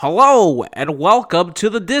Hello, and welcome to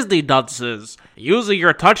the Disney Dunces. Using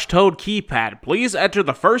your touch-tone keypad, please enter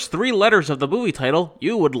the first three letters of the movie title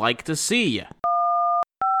you would like to see.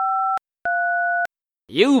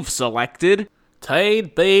 You've selected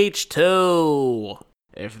Tate Beach 2.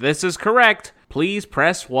 If this is correct, please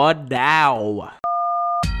press 1 now.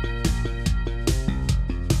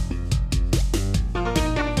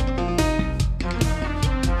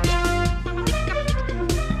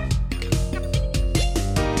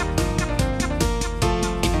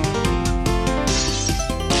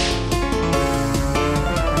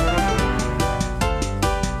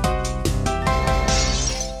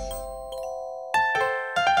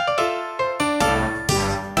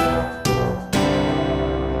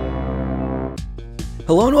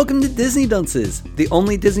 Hello and welcome to Disney Dunces, the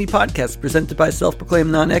only Disney podcast presented by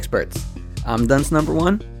self-proclaimed non-experts. I'm Dunce number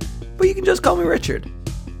 1, but you can just call me Richard.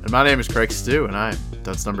 And my name is Craig Stew, and I'm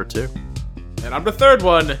Dunce number 2. And I'm the third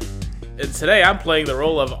one. And today I'm playing the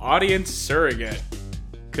role of audience surrogate.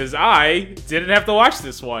 Because I didn't have to watch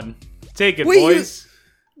this one. Take it, boys.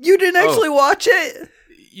 You didn't actually watch it?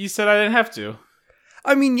 You said I didn't have to.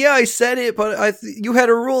 I mean, yeah, I said it, but you had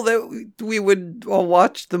a rule that we would all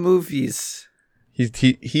watch the movies.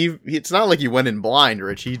 He it's not like he went in blind,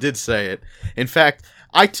 Rich. He did say it. In fact,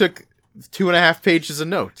 I took 2.5 pages of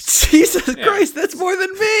notes. Jesus Christ, that's more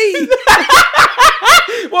than me!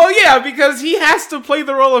 Well, yeah, because he has to play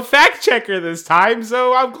the role of fact checker this time,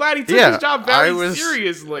 so I'm glad he took his job very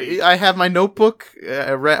seriously. I have my notebook.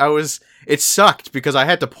 It sucked because I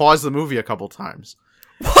had to pause the movie a couple times.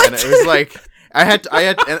 What? And it was like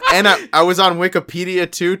I was on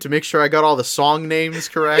Wikipedia too to make sure I got all the song names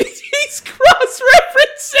correct. He's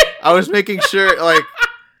cross-referencing. I was making sure, like.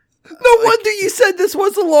 No wonder you said this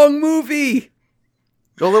was a long movie.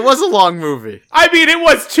 Well, it was a long movie. I mean, it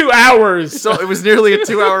was 2 hours. So it was nearly a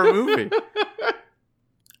 2-hour movie.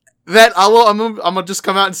 That I'm gonna just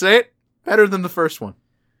come out and say it. Better than the first one.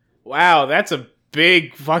 Wow, that's a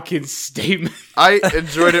big fucking statement. I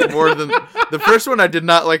enjoyed it more than the first one. I did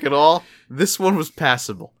not like at all. This one was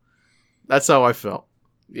passable. That's how I felt.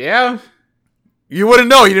 Yeah. You wouldn't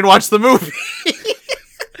know. You didn't watch the movie.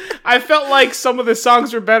 I felt like some of the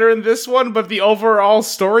songs were better in this one, but the overall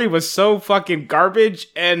story was so fucking garbage,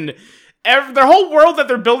 and their whole world that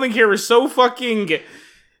they're building here is so fucking.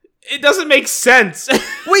 It doesn't make sense.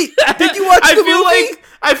 Wait, did you watch the movie?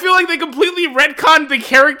 I feel like they completely retconned the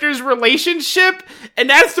characters' relationship,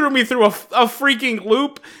 and that threw me through a freaking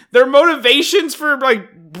loop. Their motivations for,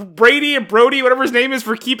 like, Brady and Brody, whatever his name is,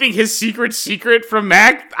 for keeping his secret from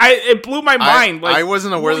Mac, it blew my mind. I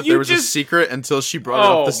wasn't aware that there was a secret until she brought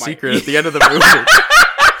up the secret at the end of the movie.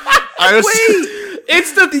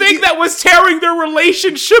 It's the thing that was tearing their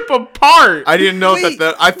relationship apart. I didn't know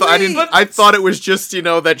that. I thought it was just,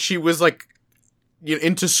 that she was like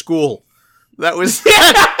into school. That was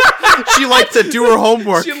she liked to do her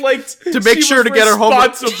homework. She liked to make sure to get her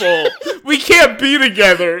homework. We can't be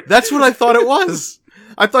together. That's what I thought it was.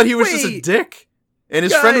 I thought he was just a dick, and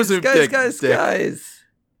his friend was a dick. Guys.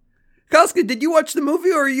 Koska, did you watch the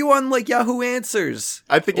movie, or are you on like Yahoo Answers?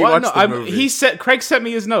 I think he watched the movie. Craig sent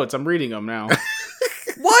me his notes. I'm reading them now.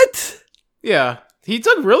 What? Yeah, he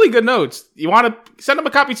took really good notes. You want to send him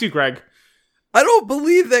a copy too, Craig? I don't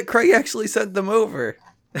believe that Craig actually sent them over.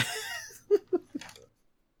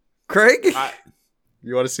 Craig?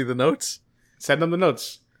 You want to see the notes? Send them the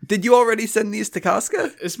notes. Did you already send these to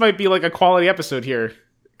Koska? This might be like a quality episode here.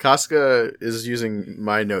 Koska is using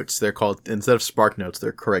my notes. They're called, instead of Spark Notes,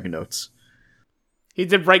 they're Craig Notes. He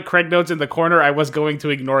did write Craig Notes in the corner. I was going to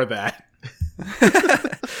ignore that.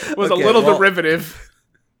 It was a little derivative.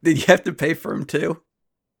 Did you have to pay for them too?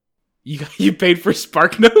 You paid for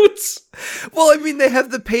Spark Notes? Well, I mean, they have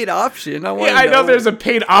the paid option. I know there's a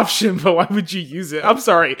paid option, but why would you use it? I'm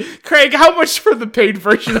sorry. Craig, how much for the paid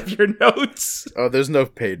version of your notes? Oh, there's no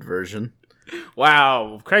paid version.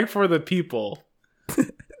 Wow. Craig for the people.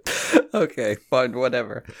 Okay, fine,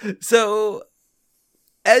 whatever. So,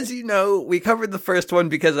 as you know, we covered the first one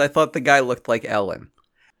because I thought the guy looked like Ellen.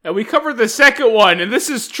 And we covered the second one, and this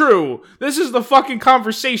is true. This is the fucking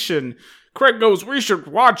conversation. Craig goes, we should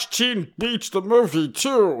watch Teen Beach the movie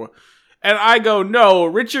too. And I go, no.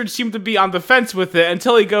 Richard seemed to be on the fence with it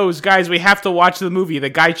until he goes, guys, we have to watch the movie. The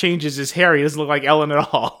guy changes his hair. He doesn't look like Ellen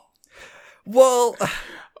at all. Well,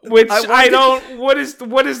 what is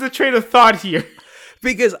the train of thought here?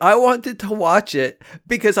 Because I wanted to watch it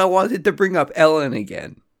because I wanted to bring up Ellen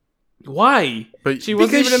again. Why? But she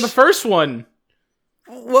wasn't even in the first one.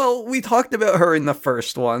 Well, we talked about her in the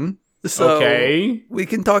first one. So we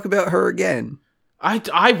can talk about her again.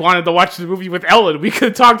 I wanted to watch the movie with Ellen. We could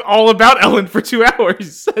have talked all about Ellen for 2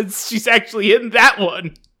 hours since she's actually in that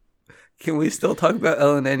one. Can we still talk about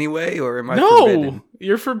Ellen anyway, or am I No,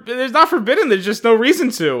 forbidden? There's not forbidden. There's just no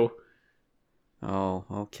reason to. Oh,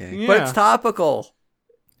 okay. Yeah. But it's topical.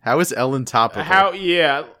 How is Ellen topical? How?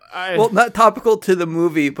 Yeah. Well, not topical to the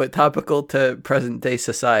movie, but topical to present day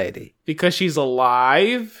society. Because she's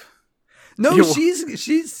alive. No, You-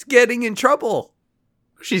 she's getting in trouble.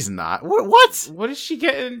 She's not. What? What does she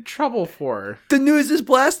get in trouble for? The news is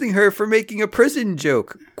blasting her for making a prison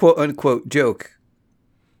joke, quote unquote joke.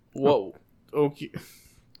 Whoa. Okay.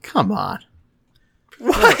 Come on.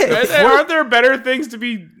 What? Aren't there better things to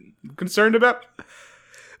be concerned about?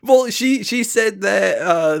 Well, she said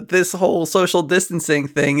that this whole social distancing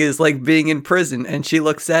thing is like being in prison, and she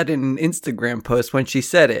looks at it in an Instagram post when she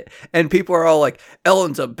said it, and people are all like,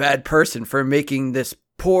 "Ellen's a bad person for making this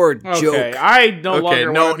poor Okay, joke." I no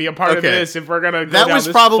longer no, want to be a part of okay. this if we're gonna go That down was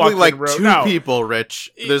this probably fucking like road. 2 No. people,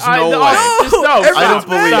 Rich. There's I- no no, way. just no. Everyone's I don't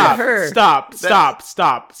believe mad at it. her. Stop!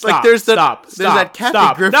 Like, there's that Kathy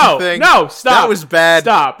stop. Griffin No, thing. no, stop. That was bad.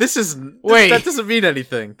 Stop. Wait. That doesn't mean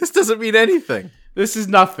anything. This doesn't mean anything. This is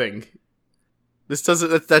nothing. This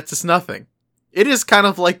doesn't. That's just nothing. It is kind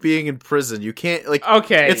of like being in prison. You can't like.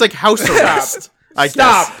 Okay. It's like house arrest. I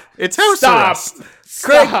Stop. guess it's house Stop. arrest.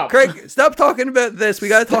 Stop. Craig, stop talking about this. We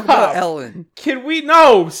gotta talk about Stop. Ellen. Can we?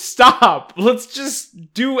 No, stop. Let's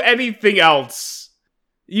just do anything else.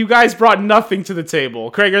 You guys brought nothing to the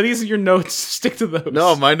table. Craig, are these your notes? Stick to those.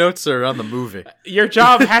 No, my notes are on the movie. Your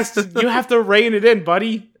job has to, you have to rein it in,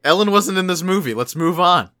 buddy. Ellen wasn't in this movie. Let's move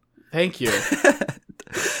on. Thank you.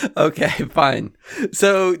 Okay, fine.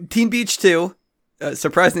 So, Teen Beach 2.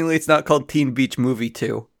 Surprisingly, it's not called Teen Beach Movie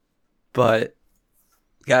 2. But,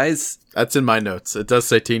 guys, That's in my notes. It does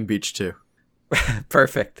say Teen Beach 2.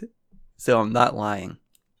 perfect. So, I'm not lying.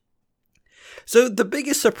 So, the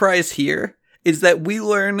biggest surprise here is that we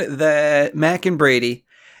learn that Mac and Brady,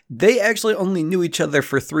 they actually only knew each other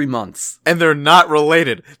for 3 months. And they're not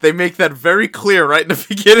related. They make that very clear right in the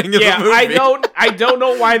beginning of Yeah, the movie. I don't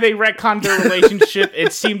know why they retconned their relationship.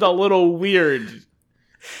 It seemed a little weird.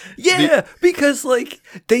 Yeah, because, like,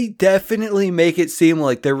 they definitely make it seem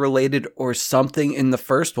like they're related or something in the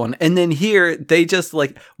first one. And then here, they just,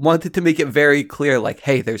 like, wanted to make it very clear, like,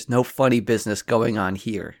 hey, there's no funny business going on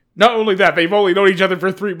here. Not only that, they've only known each other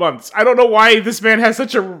for 3 months. I don't know why this man has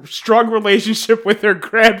such a strong relationship with their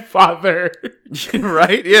grandfather.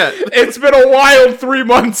 Right? Yeah. It's been a wild 3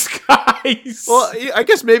 months, guys. Well, I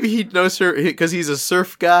guess maybe he knows her because he's a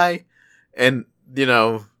surf guy, and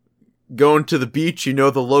going to the beach,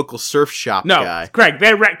 the local surf shop no, guy. Craig,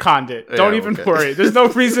 they retconned it. Don't even okay. worry. There's no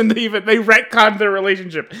reason to even. They retconned their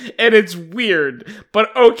relationship, and it's weird.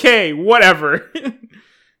 But okay, whatever.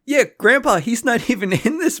 Yeah, Grandpa, he's not even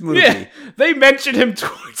in this movie. Yeah, they mentioned him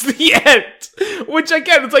towards the end, which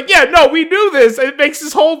again, it's like, yeah, no, we knew this. It makes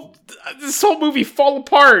this whole movie fall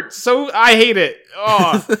apart. So I hate it.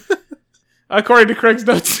 Oh. According to Craig's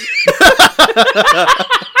notes.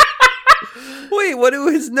 Wait, what do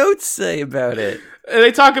his notes say about it?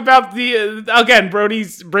 They talk about the again,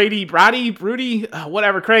 Brady,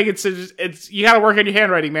 whatever. Craig, it's you got to work on your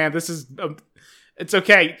handwriting, man. This is it's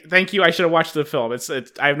okay. Thank you. I should have watched the film. It's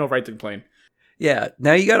I have no right to complain. Yeah,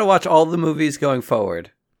 now you gotta watch all the movies going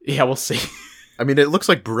forward. Yeah, we'll see. I mean, it looks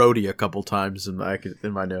like Brody a couple times in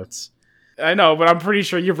my notes. I know, but I'm pretty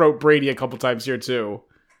sure you wrote Brady a couple times here too,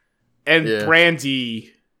 and Yeah.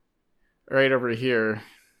 Brandy right over here.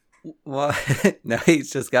 Well, no,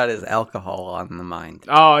 he's just got his alcohol on the mind.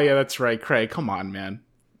 Oh yeah, that's right, Craig. Come on, man.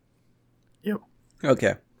 Yep.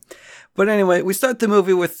 Okay. But anyway, we start the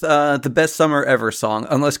movie with the Best Summer Ever song,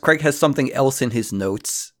 unless Craig has something else in his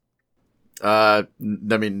notes. I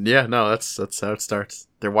mean, yeah, no, that's how it starts.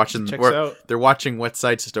 They're watching Checks out. They're watching Wet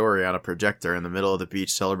Side Story on a projector in the middle of the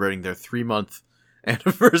beach, celebrating their 3-month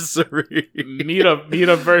anniversary.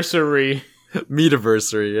 Meetiversary.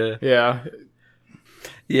 Meetiversary, yeah. Yeah.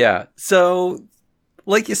 Yeah, so,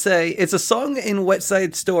 like you say, it's a song in Wet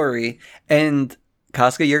Side Story, and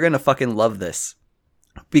Casca, you're gonna fucking love this.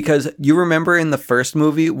 Because you remember in the first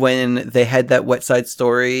movie when they had that Wet Side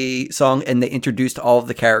Story song and they introduced all of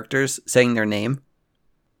the characters saying their name?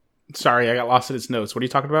 Sorry, I got lost in its notes. What are you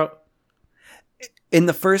talking about? In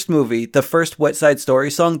the first movie, the first Wet Side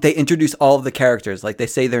Story song, they introduce all of the characters. Like, they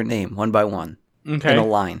say their name one by one Okay. in a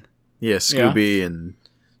line. Yeah, Scooby and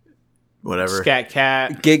whatever. Scat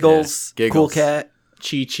Cat. Giggles, Yeah, Giggles. Cool Cat.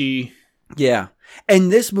 Chi-Chi. Yeah.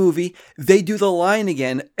 And this movie, they do the line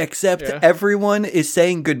again, except everyone is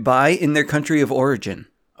saying goodbye in their country of origin.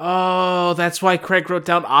 Oh, that's why Craig wrote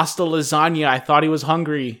down Hasta Lasagna. I thought he was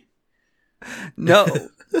hungry. No.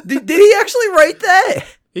 Did he actually write that?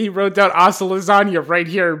 He wrote down "Asa lasagna" right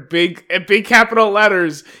here, big capital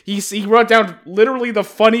letters. He wrote down literally the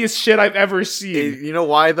funniest shit I've ever seen. You know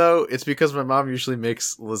why though? It's because my mom usually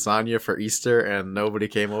makes lasagna for Easter, and nobody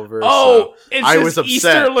came over. Oh, so it I says was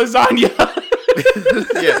upset. Easter lasagna.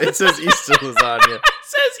 Yeah, it says Easter lasagna. It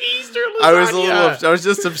says Easter lasagna. I was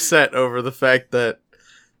just upset over the fact that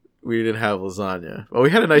we didn't have lasagna. Well,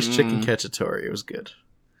 we had a nice chicken cacciatore. It was good.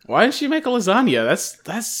 Why didn't she make a lasagna?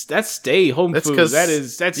 That's stay home food.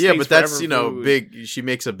 That's yeah, but that's food. big. She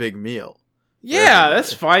makes a big meal. Yeah,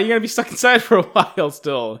 that's fine. You're gonna be stuck inside for a while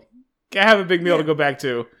still. Gotta have a big meal to go back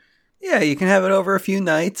to. Yeah, you can have it over a few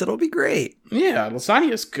nights. It'll be great. Yeah,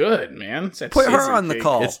 lasagna is good, man. Put her on the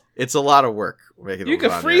call. It's a lot of work making. You lasagna.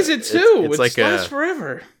 can freeze it too. It's like lasts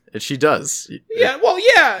forever. She does. Yeah, well,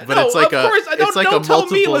 yeah. But no, it's like of course. it's like don't tell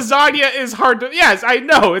me lasagna is hard to. Yes, I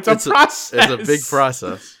know. It's a process. It's a big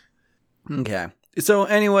process. Okay. So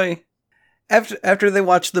anyway, after they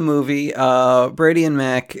watch the movie, Brady and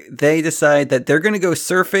Mac, they decide that they're going to go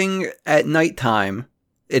surfing at nighttime.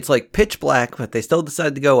 It's like pitch black, but they still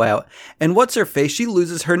decide to go out. And what's her face? She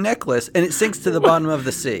loses her necklace, and it sinks to the bottom of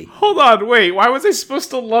the sea. Hold on, wait. Why was I supposed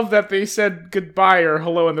to love that they said goodbye or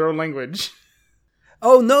hello in their own language?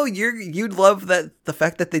 Oh no, you'd love the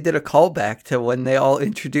fact that they did a callback to when they all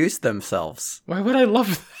introduced themselves. Why would I love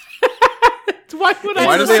that? Why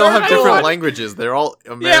do they all have different languages? They're all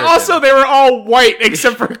American. Yeah, also they were all white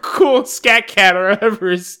except for Cool Scat Cat or whatever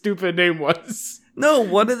his stupid name was. No,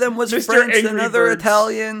 one of them was Mr. French, Angry another Birds.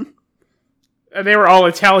 Italian. And they were all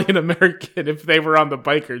Italian American if they were on the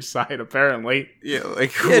biker side, apparently. Yeah,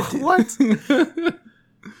 like Yeah, what?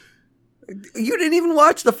 You didn't even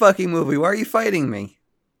watch the fucking movie. Why are you fighting me?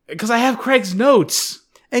 Because I have Craig's notes.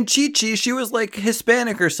 And Chi-Chi, she was like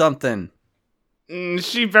Hispanic or something.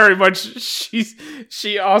 She very much.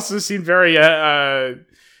 She also seemed very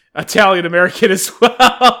Italian American as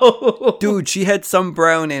well. Dude, she had some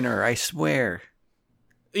brown in her, I swear.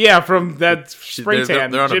 Yeah, from that spray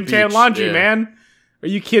tan, they're on a gym tan beach, laundry, yeah. man. Are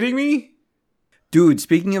you kidding me? Dude,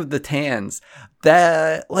 speaking of the tans,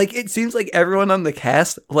 it seems like everyone on the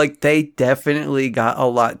cast, they definitely got a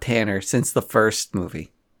lot tanner since the first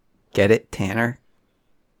movie. Get it? Tanner?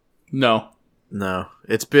 No. No,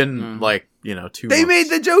 it's been 2 months. They made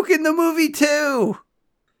the joke in the movie too!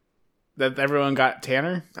 That everyone got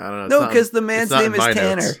tanner? I don't know. No, because the man's name is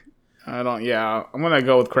Tanner. Notes. I don't. Yeah, I'm gonna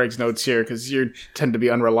go with Craig's notes here because you tend to be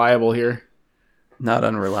unreliable here. Not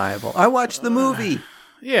unreliable. I watched the movie.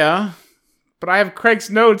 Yeah, but I have Craig's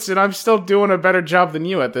notes and I'm still doing a better job than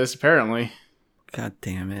you at this, apparently. God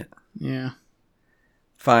damn it. Yeah.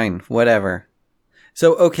 Fine, whatever.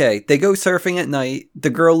 So, okay, they go surfing at night. The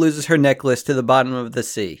girl loses her necklace to the bottom of the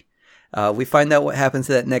sea. We find out what happens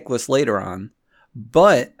to that necklace later on.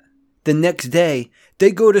 But the next day,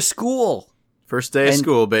 they go to school. First day of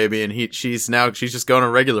school, baby, and she's just going to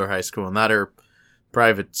regular high school, not her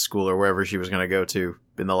private school or wherever she was going to go to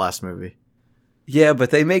in the last movie. Yeah, but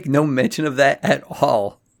they make no mention of that at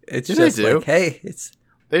all. It's Yeah, just they do. like, hey, it's...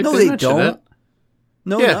 They don't. It.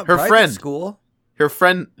 No, Yeah, not her private friend. school. Her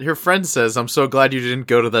friend says, "I'm so glad you didn't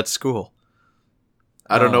go to that school.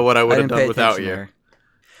 I don't know what I would have didn't pay done without attention to you." her.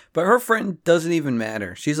 But her friend doesn't even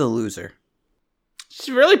matter. She's a loser.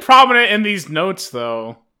 She's really prominent in these notes,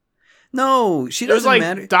 though. No, she There's doesn't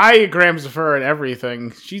matter. diagrams of her and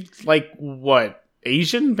everything. She's what?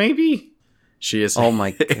 Asian, maybe? She is. Oh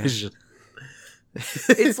my God. Asian.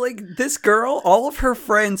 It's like this girl, all of her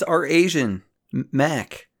friends are Asian.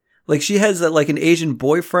 Mac. She has an Asian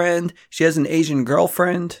boyfriend. She has an Asian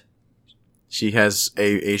girlfriend. She has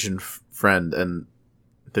a Asian friend, and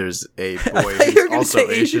there's a boy I thought you were who's gonna also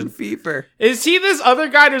say Asian. fever. Is he this other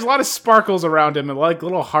guy? There's a lot of sparkles around him and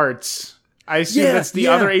little hearts. I assume that's the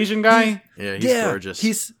other Asian guy. Yeah, he's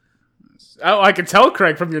gorgeous. I can tell,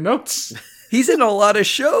 Craig, from your notes. He's in a lot of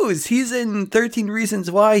shows. He's in 13 Reasons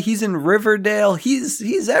Why. He's in Riverdale.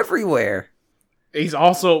 He's everywhere. He's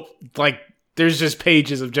also there's just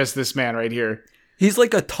pages of just this man right here. He's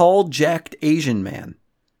like a tall, jacked Asian man.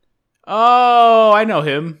 Oh, I know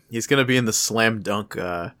him. He's gonna be in the Slam Dunk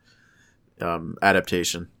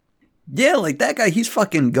adaptation. Yeah, that guy, he's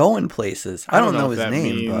fucking going places. I don't know his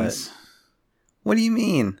name, but... What do you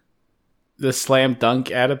mean? The Slam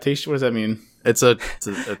Dunk adaptation? What does that mean? It's a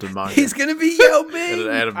manga. He's gonna be Yao Ming!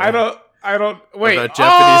 I don't wait. About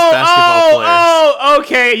Japanese basketball players. Oh,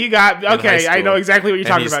 okay, you got high okay. I school. know exactly what you're And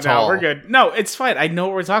talking he's about tall. now. We're good. No, it's fine. I know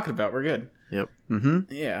what we're talking about. We're good. Yep.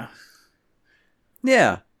 Mm-hmm. Yeah.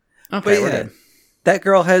 Yeah. Okay, But we're yeah, good. that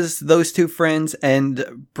girl has those two friends,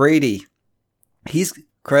 and Brady, he's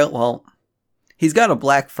got a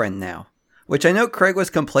black friend now, which I know Craig was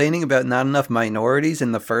complaining about not enough minorities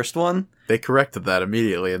in the first one. They corrected that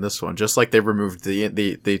immediately in this one, just like they removed they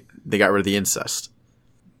got rid of the incest.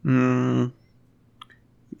 I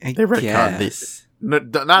They retconned guess.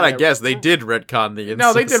 I guess they did retcon the incest.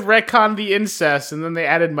 No, they did retcon the incest, and then they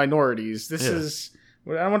added minorities. This is...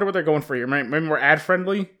 I wonder what they're going for here. Maybe more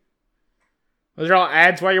ad-friendly? Are there all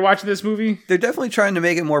ads while you're watching this movie? They're definitely trying to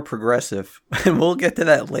make it more progressive, and we'll get to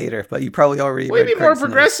that later, but you probably already What do read you mean more Craig's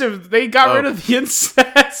notes. progressive? They got rid of the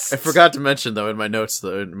incest. I forgot to mention though in my notes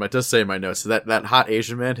though, it does say in my notes that hot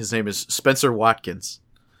Asian man, his name is Spencer Watkins.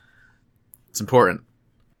 It's important.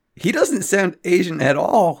 He doesn't sound Asian at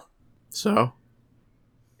all. So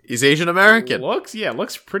he's Asian American.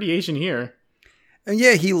 Looks pretty Asian here. And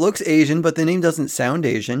yeah, he looks Asian, but the name doesn't sound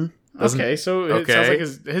Asian. Okay, so it sounds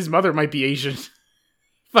like his mother might be Asian.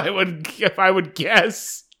 if I would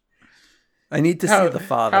guess. I need to see the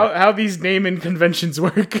father. How these naming conventions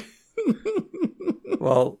work.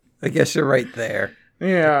 Well, I guess you're right there.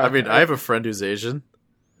 Yeah. I mean, I have a friend who's Asian.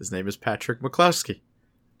 His name is Patrick McCloskey.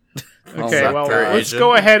 Okay, Oh, well, very let's Asian.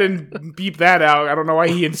 go ahead and beep that out. I don't know why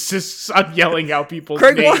he insists on yelling out people's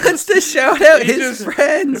Craig names. wants to shout out He his just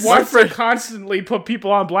friends. Wants to constantly put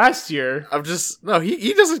people on blast here. I'm just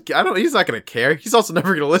he doesn't. He's not gonna care. He's also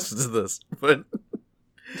never gonna listen to this. But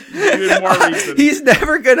Even more reason. He's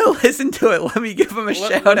never gonna listen to it. Let me give him a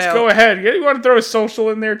shout Let's out. go ahead. You want to throw a social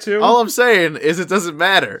in there too? all I'm saying is it doesn't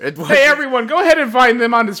matter. Hey everyone, go ahead and find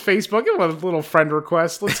them on his Facebook. Give him a little friend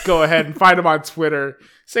request. Let's go ahead and find him on Twitter.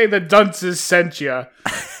 Say the dunces sent you.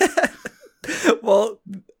 Well,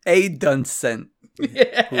 a dunce sent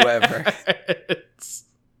whoever.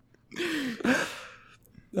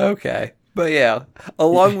 Okay, but yeah,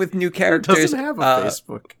 along with new characters, doesn't have a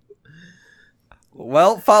Facebook.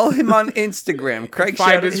 Well, follow him on Instagram. Craig Find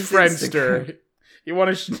shout out his Instagram. friendster. You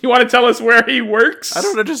want to tell us where he works? I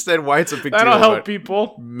don't understand why it's a big That'll deal help about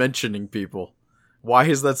people. mentioning people. Why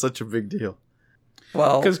is that such a big deal?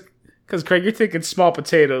 Well, Because Craig, you're thinking small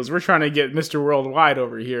potatoes. We're trying to get Mr. Worldwide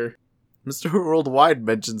over here. Mr. Worldwide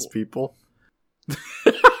mentions people.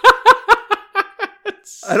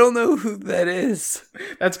 I don't know who that is.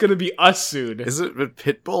 That's gonna be us soon. Is it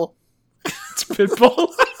Pitbull? It's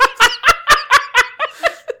Pitbull.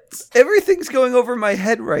 Everything's going over my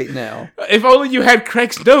head right now. If only you had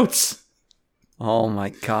Craig's notes. Oh my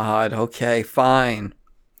god. Okay, fine.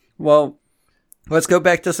 Well, let's go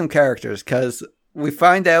back to some characters, because we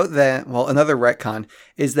find out that, well, another retcon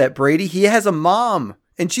is that Brady, he has a mom,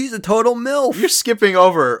 and she's a total MILF. You're skipping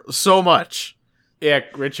over so much. Yeah,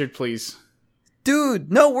 Richard, please.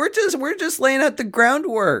 Dude, no, we're just laying out the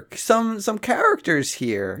groundwork. Some characters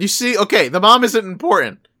here. You see, okay, the mom isn't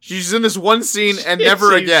important. She's in this one scene and never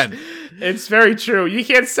She's- again. It's very true. You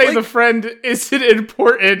can't say Like- the friend isn't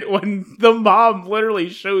important when the mom literally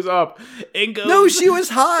shows up and goes, No, she was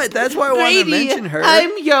hot. That's why I wanted to mention her.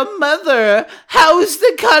 your mother. How's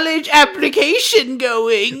the college application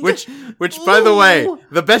going? Which, by the way,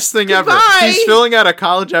 the best thing ever. Goodbye. He's filling out a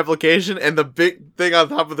college application, and the big thing on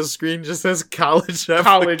top of the screen just says college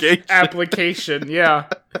college application. application, yeah.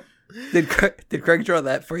 Did Craig draw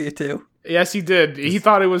that for you too? Yes, he did. He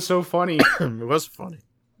thought it was so funny. It was funny.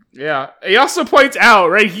 Yeah. He also points out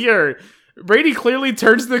right here, Brady clearly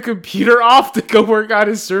turns the computer off to go work on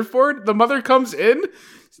his surfboard. The mother comes in,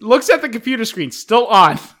 looks at the computer screen, still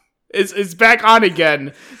on. It's back on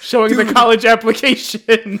again, showing the college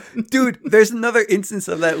application. Dude, there's another instance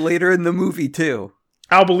of that later in the movie too.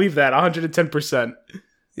 I'll believe that, 110%.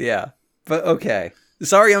 Yeah. But okay.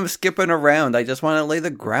 Sorry I'm skipping around. I just want to lay the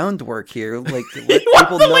groundwork here. Like, let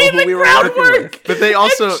people know who we were working with. But they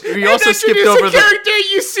also we And also skipped introduce over a the. character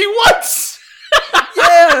you see once.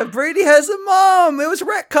 Yeah, Brady has a mom. It was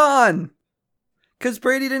retcon. Because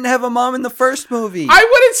Brady didn't have a mom in the first movie. I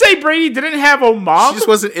wouldn't say Brady didn't have a mom. She just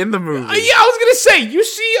wasn't in the movie. Yeah, I was gonna say, you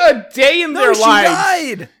see a day in no, their she lives.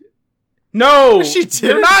 died. No, She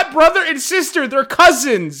they're didn't. not brother and sister. They're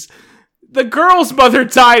cousins. The girl's mother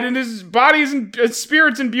died, and his body's and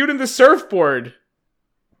spirit's imbued in the surfboard.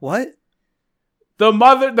 What? The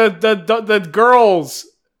mother, the girl's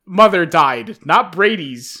mother died, not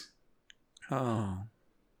Brady's. Oh.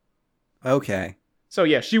 Okay. So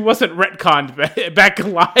yeah, she wasn't retconned back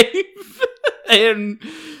alive. And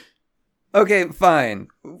Okay, fine.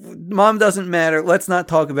 Mom doesn't matter. Let's not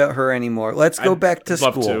talk about her anymore. Let's go back to I'd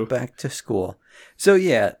love school. to. Back to school. So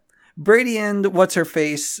yeah, Brady and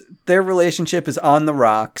what's-her-face, their relationship is on the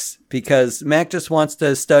rocks because Mac just wants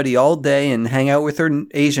to study all day and hang out with her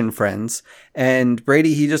Asian friends. And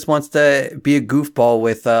Brady, he just wants to be a goofball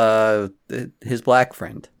with his black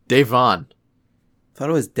friend. Davon I thought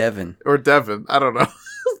it was Devin. or Devin. I don't know.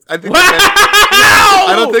 I think Wow!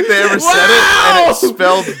 I don't think they ever said it, and it's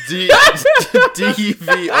spelled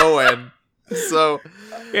Devon. So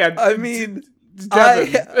Yeah, I mean,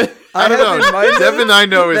 Devin. I don't have in my know. Devin, notes I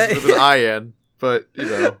know is that- with an IN, but you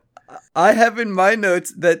know, I have in my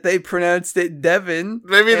notes that they pronounced it Devin.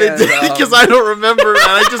 maybe they and, did because I don't remember, and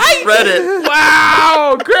I just read it.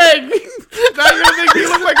 Wow, Greg! Now you're gonna make me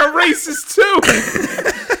look like a racist too.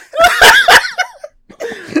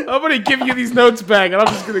 I'm gonna give you these notes back, and I'm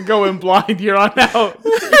just gonna go in blind here on out.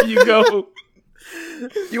 Here you go.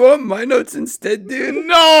 You want my notes instead, dude?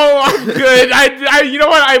 No, I'm good. I you know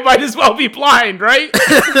what? I might as well be blind, right?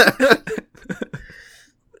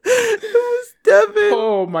 It was Devin.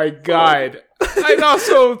 Oh my god! I'd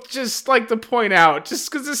also just like to point out,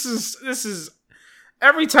 just because this is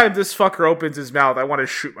every time this fucker opens his mouth, I want to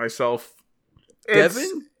shoot myself.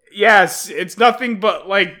 Devin? Yes, it's nothing but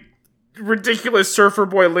like ridiculous surfer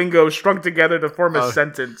boy lingo strung together to form a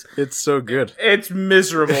sentence. It's so good. It's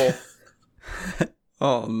miserable.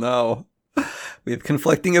 Oh no. We have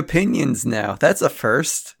conflicting opinions now. That's a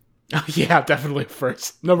first. Oh, yeah, definitely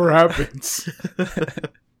first. Never happens.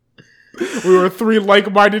 We were three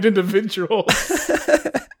like-minded individuals.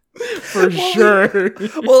 For sure.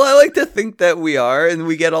 Well, I like to think that we are, and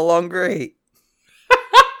we get along great.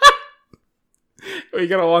 We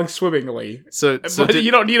get along swimmingly. So But you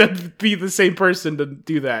don't need to be the same person to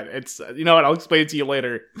do that. It's you know what? I'll explain it to you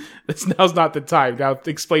later. Now's not the time. Now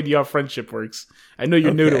explain to you how friendship works. I know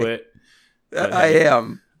you're new to Okay. it. I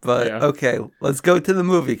am. But Yeah. okay, let's go to the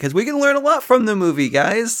movie, because we can learn a lot from the movie,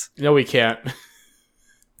 guys. No, we can't.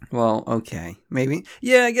 Well, okay. Maybe.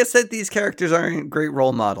 Yeah, I guess that these characters aren't great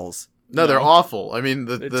role models. no, they're awful. I mean,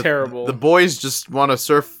 They're the terrible. The boys just want to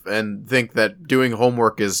surf and think that doing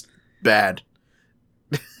homework is bad.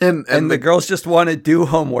 and And the girls just want to do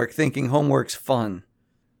homework, thinking homework's fun.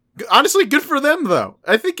 honestly, good for them though.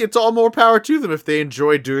 I think it's all more power to them if they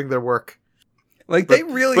enjoy doing their work. Like, they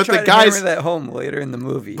really but try the to guys- hammer that home later in the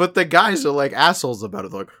movie. But the guys are like assholes about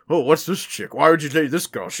it. They're like, oh, what's this chick? Why would you date this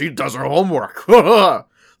girl? She does her homework.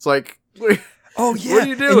 It's like, oh, yeah. What are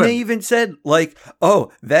you doing? And they even said, like,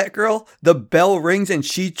 oh, that girl, the bell rings and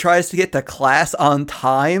she tries to get to class on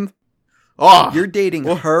time. oh, You're dating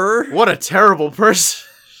her? what a terrible person.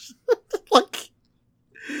 Like,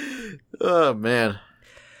 oh man.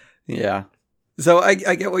 Yeah. So I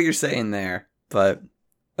get what you're saying there, but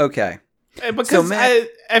okay. Because So, Matt-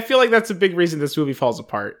 I feel like that's a big reason this movie falls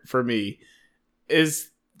apart for me. Is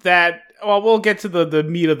that, well, we'll get to the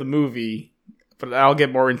meat of the movie, but I'll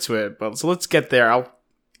get more into it. But so let's get there. I'll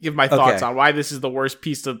give my thoughts Okay. on why this is the worst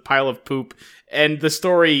pile of poop, and the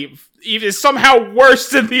story is somehow worse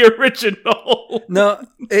than the original. No,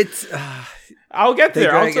 it's I'll get They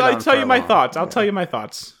there. drag it I'll on tell for you a my long- thoughts. I'll yeah. tell you my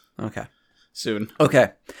thoughts okay. soon.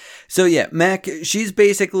 Okay. So yeah, Mac, she's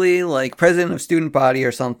basically like president of student body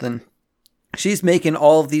or something. She's making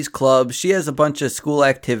all of these clubs. She has a bunch of school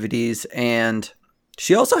activities, and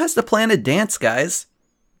she also has to plan a dance, guys.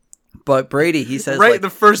 But Brady, he says, Right like, the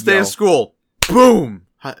first day yo, of school, boom,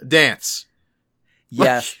 dance.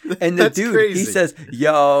 Yes. And the That's dude, crazy. he says,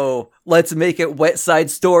 yo, let's make it Wet Side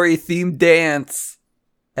Story themed dance.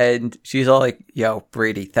 And she's all like, yo,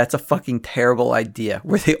 Brady, that's a fucking terrible idea.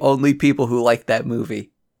 We're the only people who like that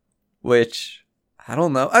movie. Which, I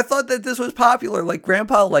don't know. I thought that this was popular. Like,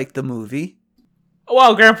 Grandpa liked the movie.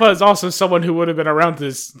 Well, Grandpa is also someone who would have been around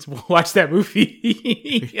to watch that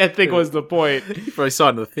movie. I think was the point. You probably saw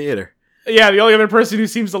it in the theater. Yeah, the only other person who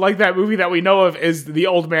seems to like that movie that we know of is the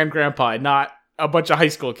old man Grandpa, not a bunch of high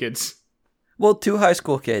school kids. Well, 2 high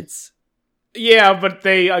school kids. Yeah, but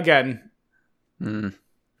they, again,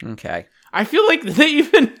 Okay. I feel like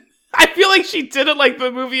I feel like she didn't like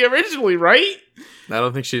the movie originally, right? I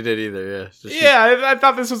don't think she did either. Yeah. So she- Yeah, I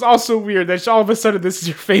thought this was also weird that all of a sudden this is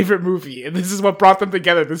your favorite movie, and this is what brought them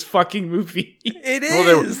together, this fucking movie. It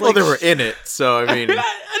is. Well, they were in it, so I mean,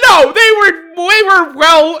 No, they were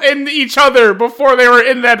well in each other before they were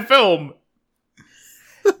in that film.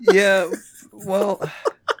 Yeah. Well,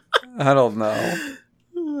 I don't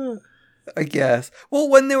know. I guess. Well,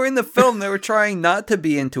 when they were in the film, they were trying not to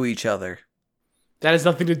be into each other. That has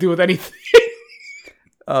nothing to do with anything.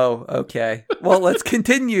 Oh, okay. Well, let's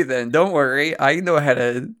continue then. Don't worry. I know how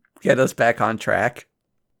to get us back on track.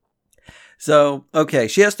 So, okay,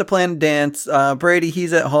 she has to plan a dance. Brady,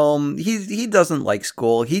 he's at home. He doesn't like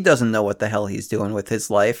school. He doesn't know what the hell he's doing with his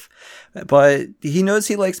life. But he knows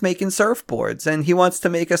he likes making surfboards, and he wants to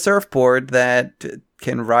make a surfboard that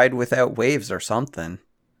can ride without waves or something.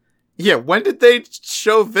 yeah. When did they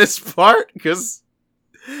show this part? Because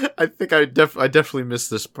I think I definitely missed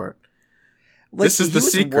this part. Like, This is he the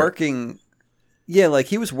was secret. working. Yeah, like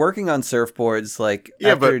he was working on surfboards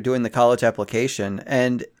after doing the college application,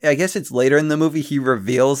 and I guess it's later in the movie he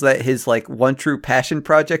reveals that his like one true passion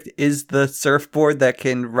project is the surfboard that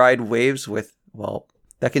can ride waves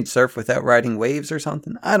that can surf without riding waves or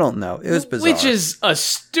something. I don't know. It was bizarre. Which is a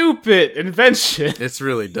stupid invention. It's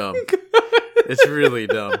really dumb. It's really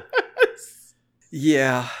dumb.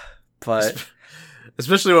 Yeah, but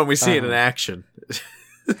especially when we see it in action.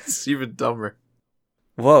 It's even dumber.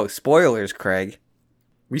 Whoa, spoilers, Craig.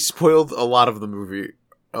 We spoiled a lot of the movie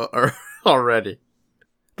already.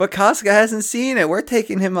 But Casca hasn't seen it. We're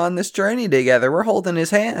taking him on this journey together. We're holding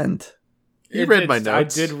his hand. You read my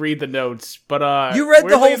notes. I did read the notes, but you read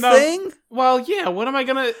the whole thing? Well, yeah. What am I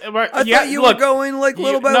gonna? I thought you were going like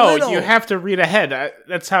little by little. No, you have to read ahead.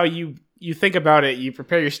 That's how you think about it. You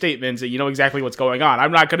prepare your statements, and you know exactly what's going on.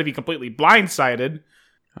 I'm not going to be completely blindsided.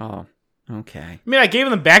 Oh, okay. I mean, I gave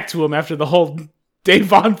them back to him after the whole Dave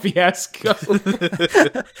Vaughn fiasco.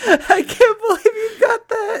 I can't believe you got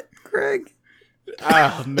that, Craig.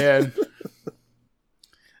 Oh man.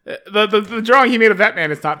 The drawing he made of that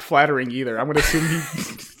man is not flattering either. I'm going to assume he...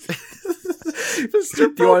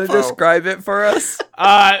 Do you want to describe it for us?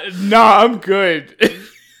 No, I'm good.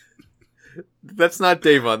 That's not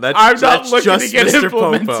Davon. I'm not looking just to get Mr.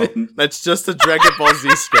 implemented. Popo. That's just a Dragon Ball Z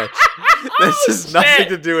sketch. That's just nothing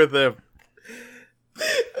to do with him.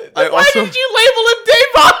 Why did you label him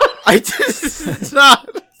Davon? I did. It's not.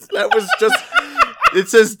 That was just... It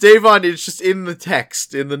says Davon. It's just in the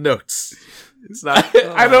text, in the notes. It's not.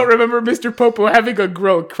 I don't remember Mr. Popo having a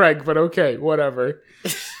grill, Craig, but okay, whatever.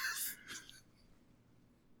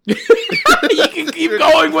 You can keep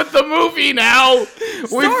going with the movie now.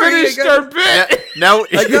 We finished our bit. Now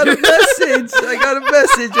I got a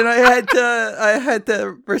message, and I had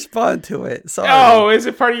to respond to it. Sorry. Oh, is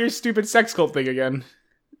it part of your stupid sex cult thing again?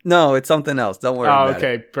 No, it's something else. Don't worry about it.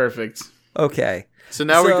 Okay, perfect. Okay. So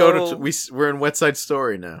now we go to we're in West Side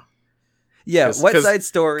Story now. Yeah, West Side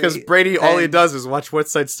Story. Because Brady, all he does is watch West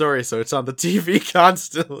Side Story, so it's on the TV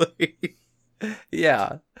constantly.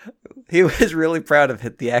 Yeah. He was really proud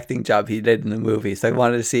of the acting job he did in the movie, so I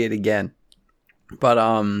wanted to see it again. But,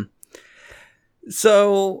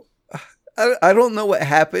 so, I don't know what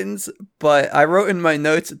happens, but I wrote in my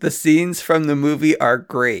notes, the scenes from the movie are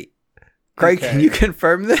great. Craig, Can you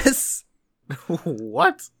confirm this?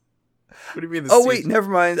 What? What do you mean? Wait, never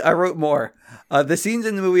mind. I wrote more. The scenes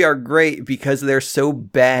in the movie are great because they're so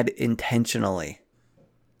bad intentionally.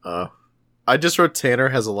 I just wrote Tanner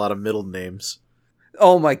has a lot of middle names.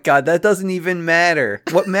 Oh my god, that doesn't even matter.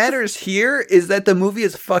 What matters here is that the movie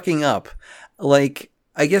is fucking up. Like,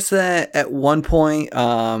 I guess that at one point,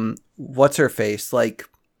 what's her face? Like,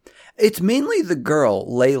 it's mainly the girl,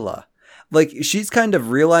 Layla. Like, she's kind of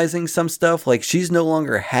realizing some stuff. Like, she's no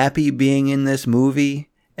longer happy being in this movie.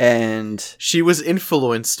 And she was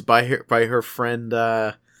influenced by her friend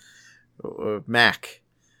Mac.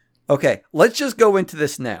 Okay, let's just go into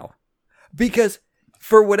this now. Because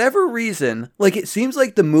for whatever reason, like, it seems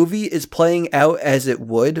like the movie is playing out as it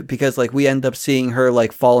would, because like we end up seeing her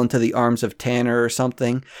like fall into the arms of Tanner or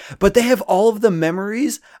something. But they have all of the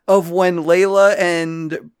memories of when Layla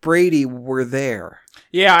and Brady were there.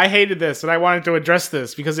 Yeah, I hated this, and I wanted to address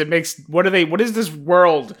this because it makes what is this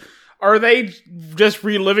world? Are they just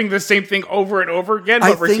reliving the same thing over and over again,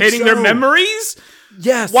 but retaining their memories?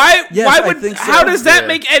 Yes. Why I think so. How does that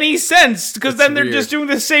make any sense? Because then they're just doing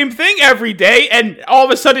the same thing every day, and all of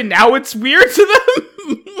a sudden now it's weird to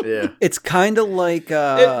them? Yeah. It's kind of like...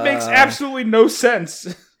 it makes absolutely no sense.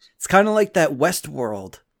 It's kind of like that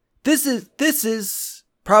Westworld. This is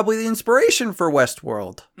probably the inspiration for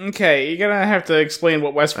Westworld. Okay, you're going to have to explain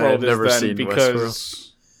what Westworld is then, because...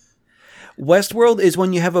 Westworld is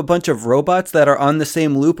when you have a bunch of robots that are on the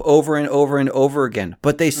same loop over and over and over again.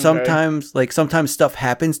 But they sometimes stuff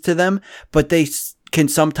happens to them, but they can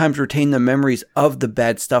sometimes retain the memories of the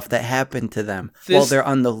bad stuff that happened to them while they're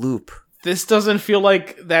on the loop. This doesn't feel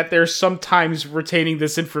like that they're sometimes retaining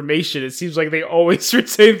this information. It seems like they always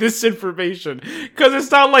retain this information. Because it's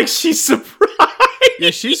not like she's surprised. Yeah,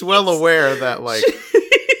 she's well aware that, like...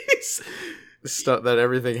 Stuff that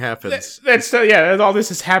everything happens. All this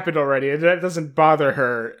has happened already, and that doesn't bother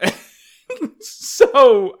her.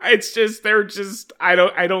 So I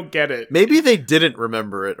don't get it. Maybe they didn't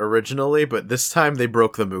remember it originally, but this time they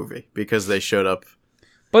broke the movie because they showed up.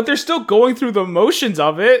 But they're still going through the motions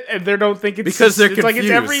of it, and they don't think it's because they're confused. Like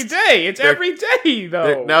it's every day. It's every day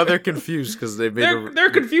though. Now they're confused because they made.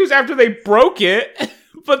 They're confused after they broke it,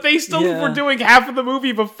 but they still were doing half of the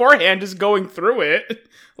movie beforehand, just going through it.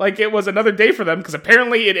 Like it was another day for them, because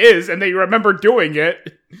apparently it is, and they remember doing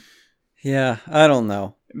it. Yeah, I don't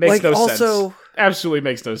know. It makes no sense. Absolutely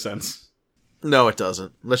makes no sense. No, it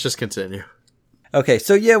doesn't. Let's just continue. Okay,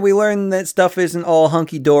 so yeah, we learned that stuff isn't all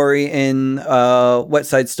hunky-dory in Wet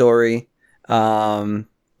Side Story.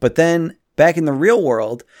 But then, back in the real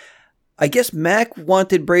world, I guess Mac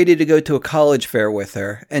wanted Brady to go to a college fair with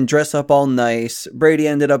her and dress up all nice. Brady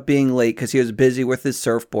ended up being late because he was busy with his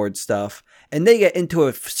surfboard stuff. And they get into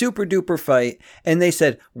a super-duper fight, and they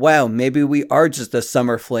said, wow, maybe we are just a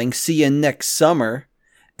summer fling. See you next summer.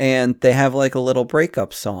 And they have like a little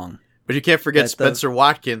breakup song. But you can't forget Spencer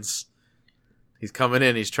Watkins. He's coming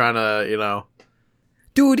in. He's trying to,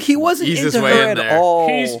 Dude, he wasn't ease his into way her in at there.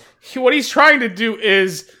 all. What he's trying to do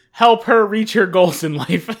is help her reach her goals in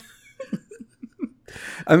life.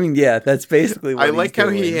 I mean, yeah, that's basically what I like how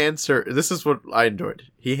he doing. hands her. This is what I enjoyed.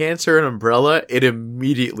 He hands her an umbrella. It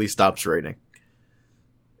immediately stops raining.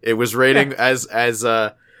 It was raining as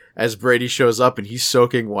Brady shows up and he's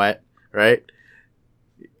soaking wet. Right?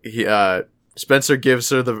 Spencer gives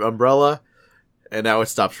her the umbrella, and now it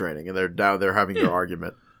stops raining, and they're having their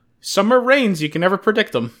argument. Summer rains. You can never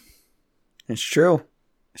predict them. It's true.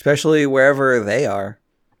 Especially wherever they are.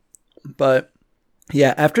 But,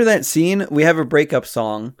 yeah, after that scene, we have a breakup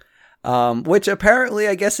song, which apparently,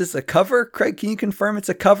 I guess, is a cover. Craig, can you confirm it's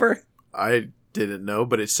a cover? I didn't know,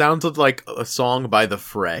 but it sounded like a song by The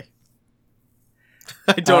Fray.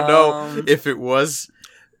 I don't know if it was.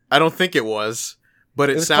 I don't think it was, but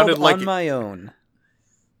it sounded like On My Own.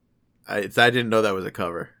 I didn't know that was a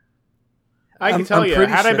cover. I can tell you,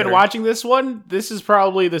 had I been watching this one, this is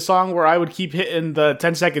probably the song where I would keep hitting the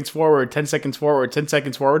 10 seconds forward, 10 seconds forward, 10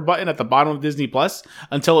 seconds forward button at the bottom of Disney Plus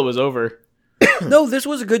until it was over. No, this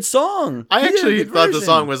was a good song. I actually thought the version.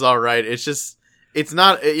 song was all right. It's just, it's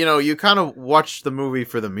not, you kind of watch the movie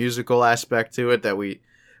for the musical aspect to it that we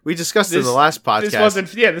discussed in the last podcast. This wasn't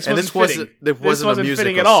a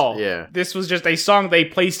fitting at all. Yeah. This was just a song they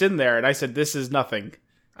placed in there, and I said, this is nothing.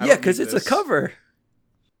 Yeah, because it's a cover.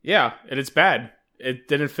 Yeah, and it's bad. It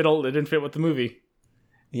didn't fit with the movie.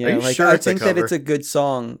 Yeah, Are you like sure I it's a think that cover? it's a good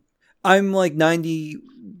song. I'm like 95%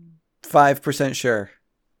 sure.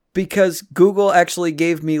 Because Google actually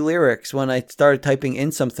gave me lyrics when I started typing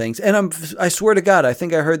in some things. And I swear to God, I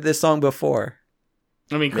think I heard this song before.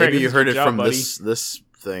 I mean, Craig, Maybe you heard it from buddy. this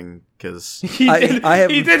thing, because He I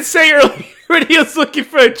did say earlier when he was looking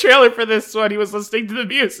for a trailer for this one, he was listening to the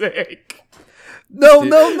music. No,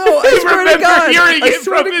 I swear to God. Hearing I it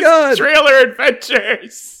swear from to his God. trailer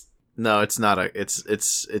adventures. no, it's not it's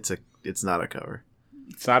not a cover.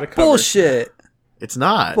 It's not a cover. Bullshit. It's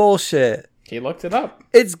not. Bullshit. He looked it up.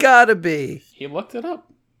 It's gotta be. He looked it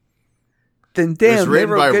up. Then It was damn, they written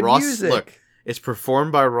wrote by good Ross. music. Look, it's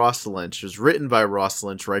performed by Ross Lynch. It was written by Ross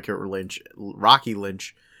Lynch, Riker Lynch, Rocky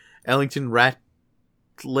Lynch, Ellington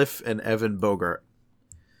Ratcliffe, and Evan Bogart.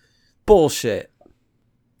 Bullshit.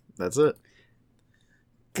 That's it.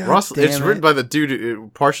 God Ross. damn It's it. written by the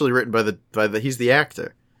dude. Partially written by the. He's the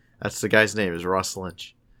actor. That's the guy's name. Is Ross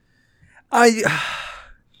Lynch.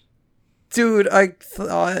 Dude, I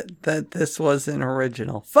thought that this was an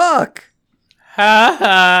original. Fuck. Ha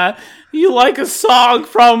ha! You like a song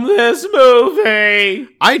from this movie?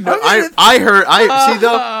 I know. I heard. I see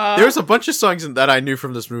though. There's a bunch of songs that I knew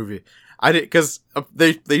from this movie. I did because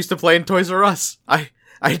they used to play in Toys R Us. I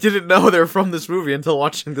didn't know they were from this movie until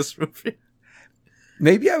watching this movie.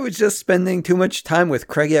 Maybe I was just spending too much time with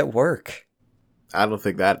Craig at work. I don't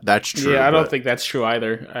think that's true. Yeah, I don't but- think that's true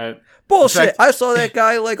either. Bullshit. In fact- I saw that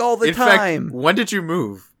guy like all the in time. fact, when did you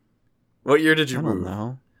move? What year did you I move? don't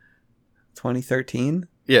know. 2013?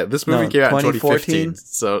 Yeah, this movie No, came out in 2014. 2015.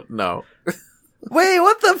 So no. Wait,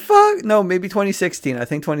 what the fuck? No, maybe 2016. I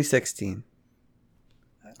think 2016.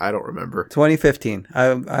 I don't remember. 2015.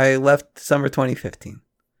 I left summer 2015.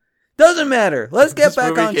 Doesn't matter. Let's get This back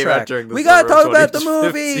movie on came out track. during the We gotta summer talk of about the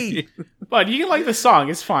 2015. movie. But you can like the song.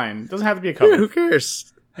 It's fine. It doesn't have to be a Yeah, cover. who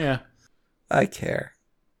cares? Yeah. I care.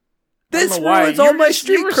 I don't This know why. ruins You all were my just-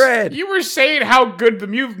 street you were- cred. You were saying how good the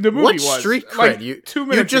movie What was. street cred? Like, you 2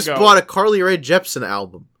 minutes You just ago. bought a Carly Rae Jepsen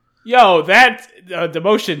album. Yo, that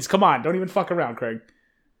Demotions. Come on, don't even fuck around, Craig.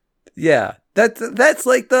 Yeah, that's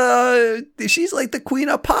like she's like the queen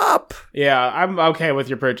of pop. Yeah, I'm okay with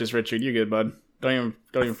your purchase, Richard. You good, bud? Don't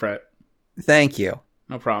even fret. Thank you.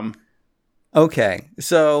 No problem. Okay,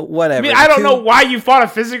 so whatever. I mean, I don't know why you bought a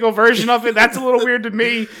physical version of it. That's a little weird to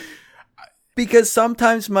me. Because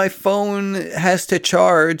sometimes my phone has to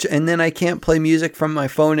charge, and then I can't play music from my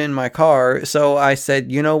phone in my car. So I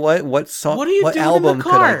said, you know what? What song? What are you what doing in album the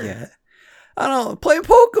could I car? get? I don't know. Play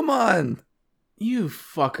Pokemon. You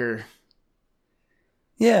fucker.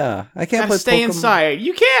 Yeah, I can't Gotta play stay Pokemon. inside.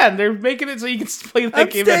 You can. They're making it so you can play that I'm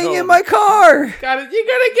game. staying at in home. my car. Got it. You're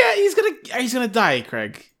gonna get. He's gonna die,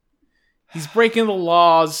 Craig. He's breaking the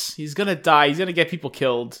laws. He's gonna die. He's gonna get people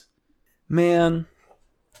killed. Man,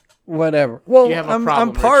 whatever. Well, You have a I'm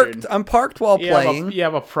problem, parked. Richard. I'm parked while playing. You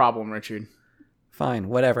have a problem, Richard. Fine,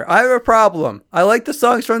 whatever. I have a problem. I like the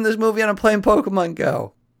songs from this movie, and I'm playing Pokemon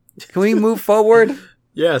Go. Can we move forward?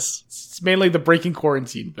 Yes. It's mainly the breaking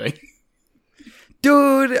quarantine thing.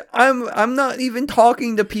 Dude, I'm not even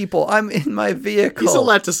talking to people. I'm in my vehicle. He's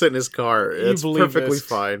allowed to sit in his car. It's believe perfectly this.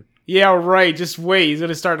 fine. Yeah, right. Just wait. He's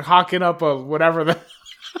gonna start hawking up a whatever the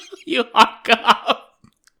you hawk up.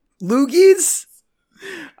 Loogies?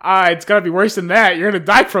 It's gotta be worse than that. You're gonna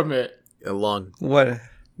die from it. A lung. What?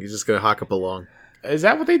 You're just gonna hawk up a lung. Is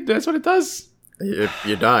that what that's what it does?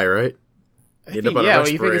 You die, right? I think, yeah, well,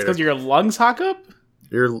 you think it's because your lungs hawk up?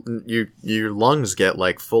 Your lungs get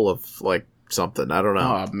like full of like something. I don't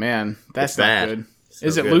know. Oh man, that's It's not bad. good. It's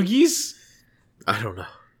Is no it good. loogies? I don't know.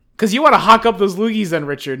 Because you want to hawk up those loogies, then,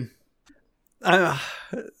 Richard. I'm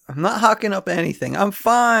not hawking up anything. I'm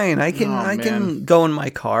fine. I can Oh, can go in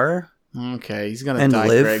my car. Okay, he's gonna And die,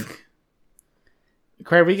 live. Craig.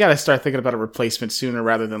 Craig, we gotta start thinking about a replacement sooner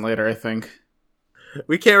rather than later. I think.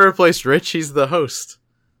 We can't replace Rich. He's the host.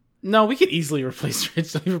 No, we could easily replace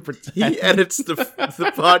Rich. Don't even pretend. He edits the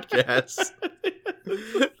podcast.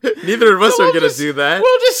 Neither of us So are we'll gonna just- do that.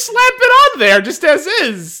 We'll just slap it on there, just as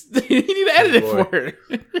is. You need to edit Oh, it for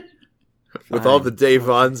it. With all the Dave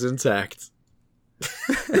Vons intact.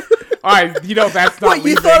 All right, you know that's not. What, you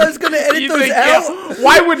leaving. thought I was gonna edit You those think- out? yeah,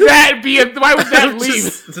 why would that be? Why would that leave?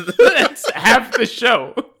 Just- That's half the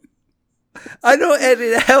show. I don't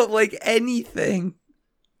edit out like anything.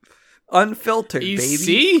 Unfiltered, You baby.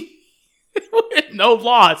 see, no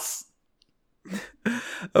loss.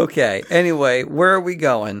 Okay. Anyway, where are we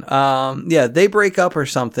going? Yeah, they break up or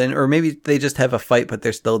something, or maybe they just have a fight, but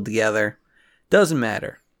they're still together. Doesn't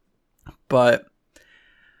matter. But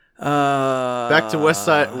Back to West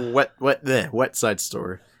Side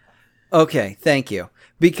Story. Okay, thank you.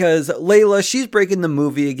 Because Layla, she's breaking the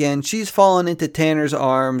movie again. She's fallen into Tanner's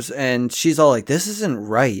arms, and she's all like, "This isn't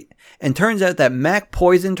right." And turns out that Mac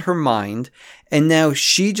poisoned her mind, and now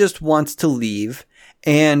she just wants to leave.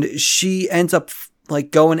 And she ends up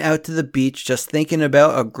like going out to the beach, just thinking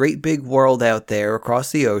about a great big world out there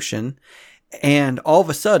across the ocean. And all of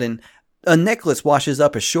a sudden, a necklace washes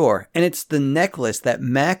up ashore, and it's the necklace that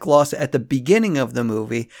Mac lost at the beginning of the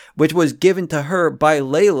movie, which was given to her by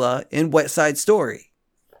Layla in West Side Story.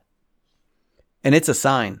 And it's a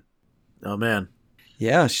sign. Oh man.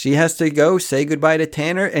 Yeah, she has to go say goodbye to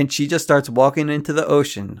Tanner, and she just starts walking into the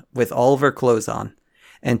ocean with all of her clothes on.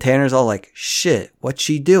 And Tanner's all like, "Shit, what's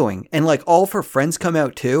she doing?" And like all of her friends come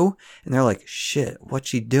out too, and they're like, "Shit, what's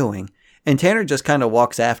she doing?" And Tanner just kind of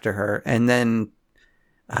walks after her, and then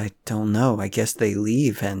I don't know, I guess they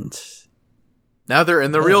leave, and Now they're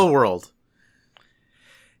in the real world.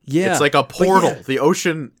 yeah. It's like a But portal. yeah. The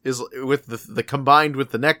ocean is with the combined with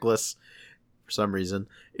the necklace for some reason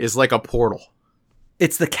is like a portal.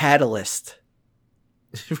 It's the catalyst.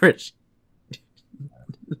 Rich.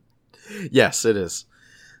 Yes, it is.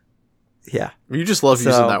 Yeah. You just love So-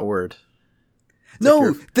 using that word. No,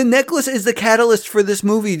 your- the necklace is the catalyst for this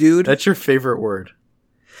movie, dude. That's your favorite word.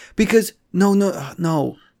 Because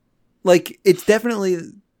no. Like it's definitely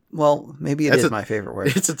well, maybe it That's is a- my favorite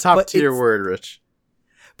word. It's a top But tier it's- word, Rich.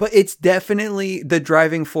 But it's definitely the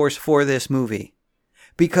driving force for this movie.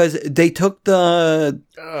 Because they took the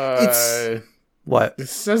what? It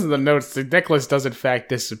says in the notes the necklace does in fact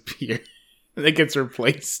disappear. It gets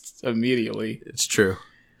replaced immediately. It's true.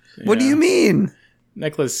 What do Yeah. you mean?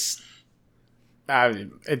 Necklace?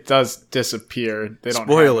 It does disappear. They don't.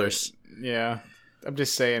 Spoilers. Have it. Yeah, I'm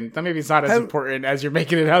just saying that maybe it's not as How- important as you're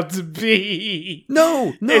making it out to be.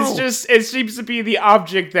 No. It's just it seems to be the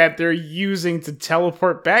object that they're using to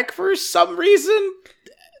teleport back for some reason.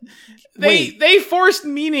 Wait. They forced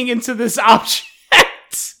meaning into this object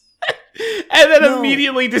and then No.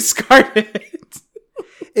 immediately discarded it.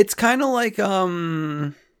 It's kind of like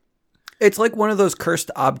it's like one of those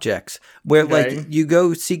cursed objects where Okay. like you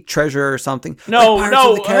go seek treasure or something. No, like Pirates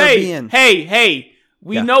no, of the Caribbean. hey.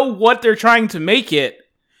 We Yeah. know what they're trying to make it,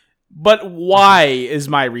 but why is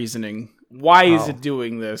my reasoning? Why is Oh. it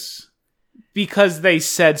doing this? Because they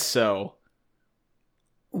said so.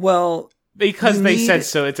 Well, Because You they need- said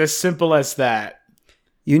so. It's as simple as that.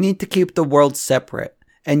 you need to keep the world separate.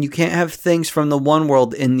 And you can't have things from the one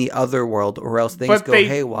world in the other world, or else things go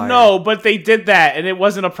haywire. No, but they did that, and it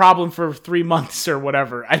wasn't a problem for 3 months or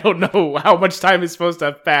whatever. I don't know how much time is supposed to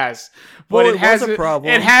have passed, but Well, it it was a hasn't.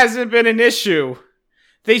 problem. It hasn't been an issue.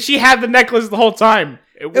 She had the necklace the whole time.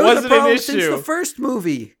 It, It was a wasn't an problem issue. since the first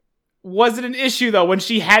movie. Wasn't an issue though when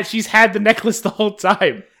she's had the necklace the whole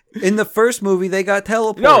time. In the first movie, they got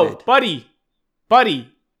teleported. No, buddy.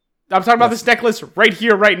 I'm talking about this necklace right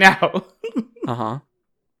here, right now. Uh-huh.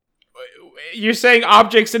 You're saying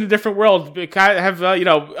objects in a different world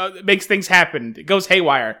have, makes things happen. It goes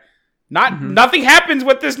haywire. Nothing happens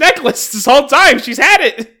with this necklace this whole time. She's had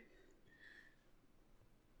it.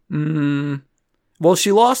 Well,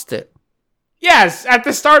 she lost it. Yes, at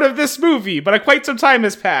the start of this movie, but quite some time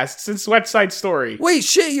has passed since West Side Story. Wait,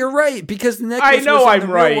 shit, you're right, because the necklace was in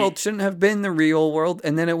the real world, shouldn't have been the real world,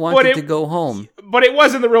 and then it wanted to go home. But it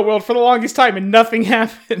was in the real world for the longest time, and nothing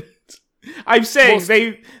happened. I'm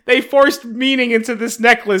saying they forced meaning into this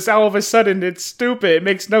necklace all of a sudden. It's stupid. It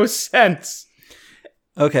makes no sense.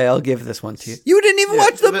 Okay, I'll give this one to you. You didn't even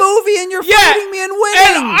watch the movie, and you're fighting me and winning!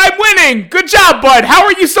 And I'm winning! Good job, bud! How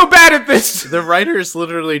are you so bad at this? The writers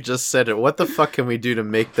literally just said it. What the fuck can we do to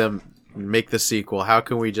make the sequel? How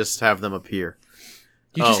can we just have them appear?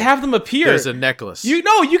 You just have them appear. There's a necklace. You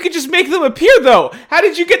could just make them appear, though. How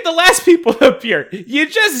did you get the last people to appear? You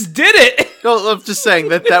just did it. No, I'm just saying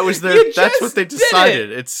that was their. That's what they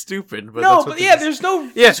decided. It's stupid, but no, but there's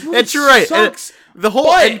no. Yeah, and you're right. Sucks, the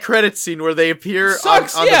whole end credits scene where they appear on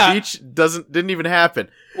the beach didn't even happen.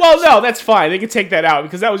 Well, no, that's fine. They can take that out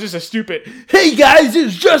because that was just a stupid. Hey guys,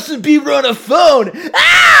 it's Justin Bieber on a phone.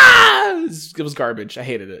 Ah! It was garbage. I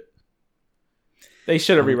hated it. They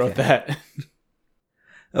should have rewrote that.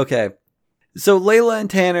 Okay. So Layla and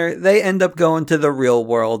Tanner, they end up going to the real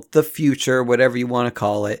world, the future, whatever you want to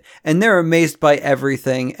call it, and they're amazed by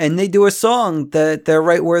everything, and they do a song that they're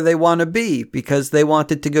right where they want to be because they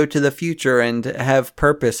wanted to go to the future and have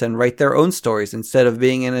purpose and write their own stories instead of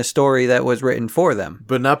being in a story that was written for them.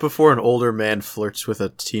 But not before an older man flirts with a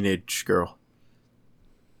teenage girl.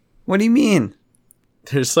 What do you mean?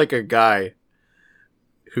 There's like a guy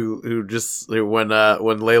who just when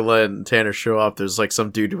Layla and Tanner show up, there's like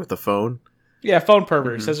some dude with a phone. Yeah, phone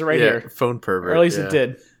pervert. Says it right here. Phone pervert. Or at least it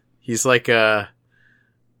did. He's like an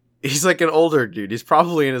older dude. He's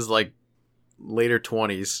probably in his like later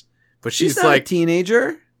 20s, but she's not like a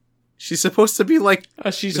teenager. She's supposed to be like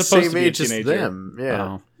she's the supposed same to be age a as teenager. them. Yeah.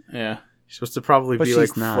 Oh. Yeah. She's supposed to probably But be like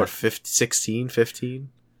she's not. what 16, 15.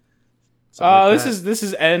 This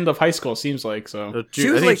is end of high school. Seems like so.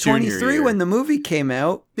 She was like 23 when the movie came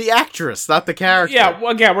out. The actress, not the character. Yeah,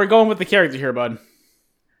 well, we're going with the character here, bud.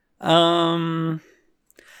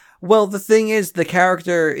 Well, the thing is, the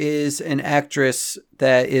character is an actress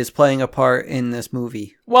that is playing a part in this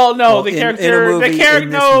movie. Well, no, the in a character, movie, the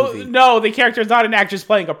character is not an actress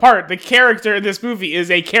playing a part. The character in this movie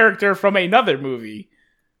is a character from another movie.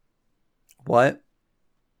 What?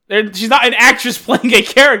 She's not an actress playing a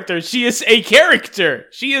character. She is a character.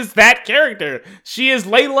 She is that character. She is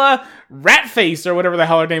Layla Ratface or whatever the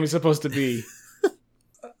hell her name is supposed to be.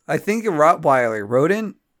 I think a Rottweiler,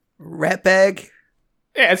 rodent, ratbag.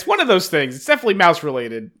 Yeah, it's one of those things. It's definitely mouse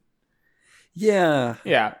related. Yeah.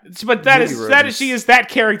 Yeah. But she is that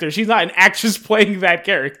character. She's not an actress playing that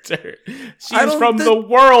character. She's from the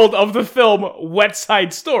world of the film West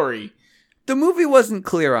Side Story. The movie wasn't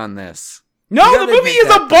clear on this. No, the movie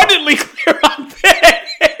is abundantly clear on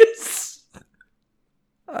this.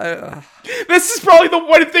 This is probably the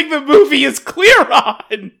one thing the movie is clear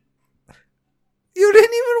on. You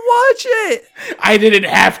didn't even watch it. I didn't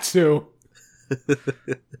have to.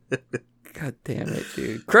 God damn it,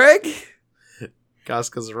 dude. Craig?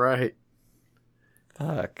 Casca's right.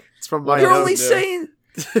 Fuck. It's from my You're notes. only saying...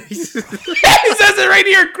 He says it right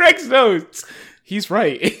here, Craig's notes. He's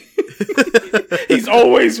right. He's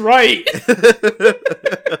always right.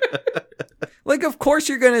 Like, of course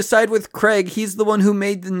you're going to side with Craig. He's the one who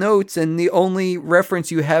made the notes and the only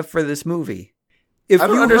reference you have for this movie. I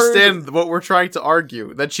don't understand what we're trying to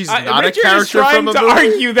argue. That she's not Richard a character is trying from a to movie?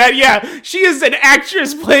 argue that, yeah, she is an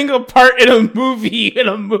actress playing a part in a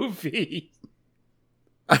movie.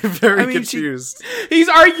 I'm very confused. He's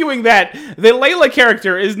arguing that the Layla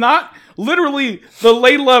character is not literally the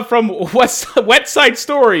Layla from West Side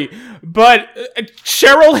Story, but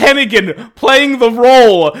Cheryl Hennigan playing the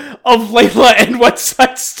role of Layla in West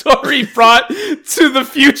Side Story brought to the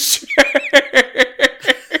future.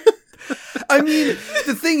 I mean,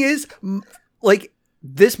 the thing is, like,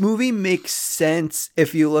 this movie makes sense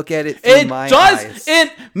if you look at it through my eyes.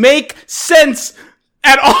 It make sense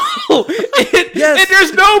at all. And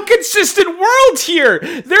there's no consistent world here.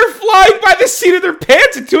 They're flying by the seat of their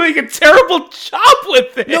pants and doing a terrible job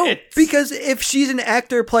with it. No, because if she's an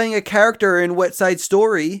actor playing a character in West Side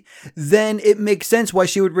Story, then it makes sense why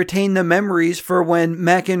she would retain the memories for when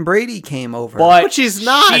Mac and Brady came over. But she's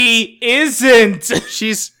not. She isn't.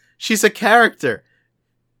 She's a character.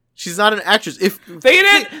 She's not an actress. If They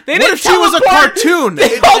didn't what if she was a teleport- cartoon?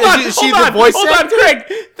 Hold on, Craig.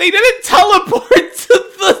 They didn't teleport to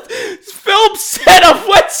the film set of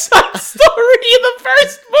West Side Story in the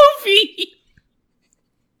first movie.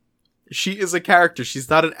 She is a character.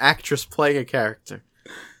 She's not an actress playing a character.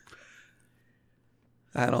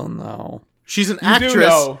 I don't know. She's an You actress. do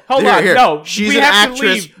know. Hold on, no. She's we an have to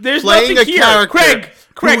actress leave. There's playing nothing a here. character.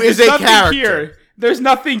 Craig, who is there's a nothing character. here. There's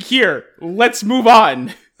nothing here. Let's move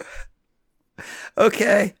on.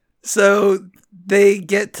 Okay, so they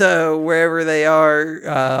get to wherever they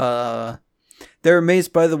are. They're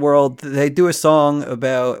amazed by the world. They do a song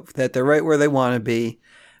about that they're right where they want to be.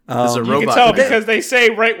 There's a You can robot tell man. because they say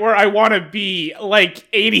right where I want to be like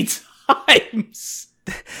 80 times.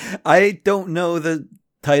 I don't know the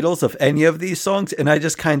titles of any of these songs, and I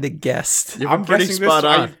just kind of guessed. You've been pretty guessing spot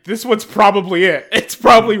on. this one's probably it. It's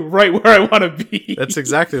probably right where I want to be. That's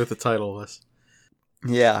exactly what the title was.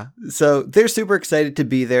 Yeah, so they're super excited to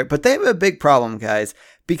be there, but they have a big problem, guys,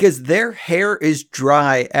 because their hair is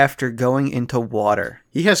dry after going into water.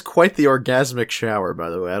 He has quite the orgasmic shower, by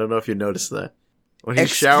the way. I don't know if you noticed that. When he's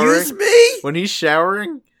Excuse showering, me? when he's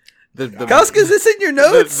showering, the Koska, is this in your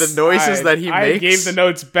notes? the noises that he I makes. gave the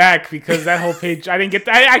notes back because that whole page I didn't get.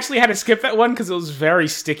 I actually had to skip that one because it was very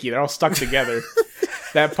sticky. They're all stuck together.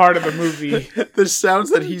 That part of the movie. The sounds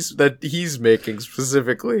that he's making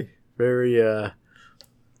specifically very It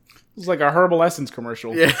was like a Herbal Essence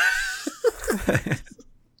commercial. yeah.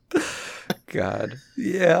 God.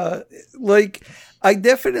 Yeah. Like, I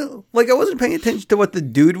definitely, like, I wasn't paying attention to what the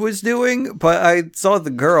dude was doing, but I saw the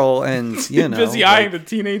girl and, you know. Busy eyeing the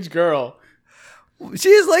teenage girl.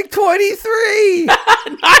 She's like 23. Not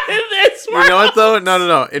in this one. You know what though?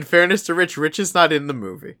 No. In fairness to Rich is not in the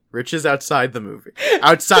movie. Rich is outside the movie.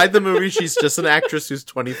 Outside the movie, she's just an actress who's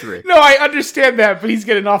 23. No, I understand that, but he's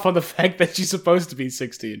getting off on the fact that she's supposed to be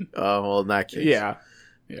 16. Oh, well, in that case. Yeah.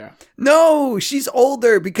 No, she's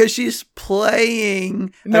older because she's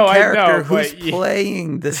playing No, a I know, character who's but-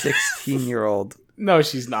 playing the 16-year-old. No,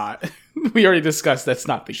 she's not. We already discussed that's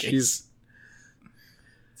not the case. She's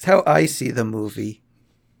It's how I see the movie.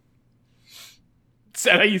 It's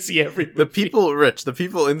how you see everything. the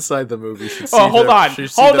people inside the movie should see Oh, hold them- on. should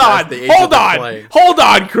see Hold them as on. the age Hold that they're on. playing. Hold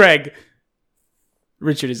on, Craig.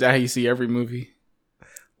 Richard, is that how you see every movie?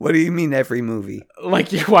 What do you mean every movie?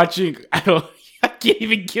 Like you're watching, I can't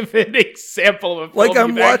even give an example of a film Like I'm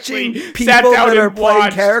you've watching actually people sat down that are and playing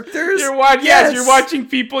watched. characters? Yes, Yes. you're watching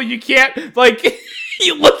people you can't, like,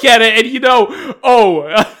 you look at it and you know,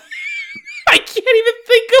 I can't even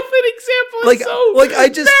think of an example. Like, It's so like I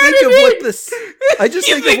just think of maddening. what this. I just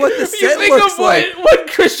You think of what the you set think looks of like. what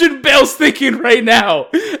Christian Bale's thinking right now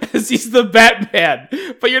as he's the Batman.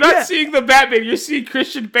 But you're not Yeah. seeing the Batman, you're seeing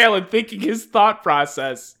Christian Bale and thinking his thought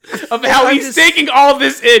process of how I'm he's just- taking all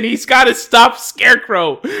this in. He's got to stop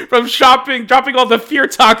Scarecrow from dropping all the fear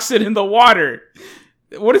toxin in the water.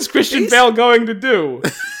 What is Christian Bale going to do?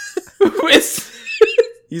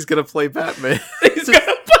 He's gonna play Batman. He's gonna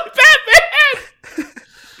play Batman!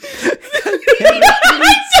 I'm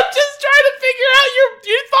just trying to figure out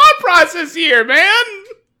your thought process here, man!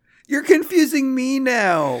 You're confusing me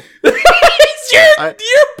now. It's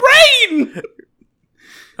your brain!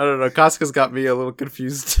 I don't know. Casca's got me a little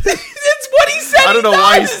confused. It's what he said. I don't know he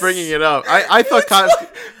why does. he's bringing it up. I thought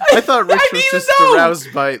I thought Rich was need to just know.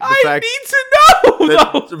 aroused by the I fact need to know,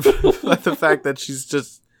 though. that the fact that she's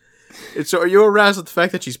just. So are you aroused at the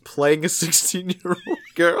fact that she's playing a 16-year-old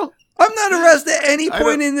girl? I'm not aroused at any I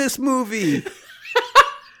point don't- in this movie.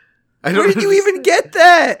 I Where did you even get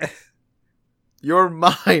that? Your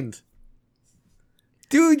mind.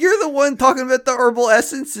 Dude, you're the one talking about the Herbal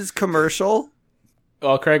Essences commercial.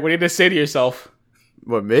 Oh, Craig, what do you have to say to yourself?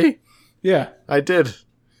 What, me? Yeah. I did.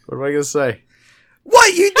 What am I gonna say?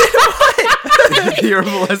 What? You did what? The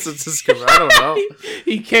Herbal Essences commercial. I don't know.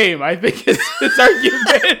 He came. I think his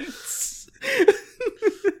arguments.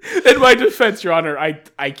 In my defense, Your Honor,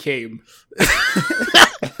 I came.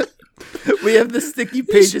 We have the sticky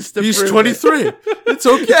pages to He's prove 23. It's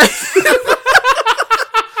okay.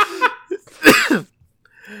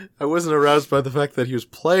 I wasn't aroused by the fact that he was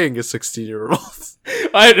playing a 16-year-old.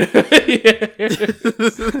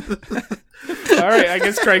 All right, I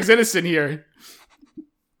guess Craig's innocent here.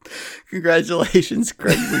 it. Congratulations,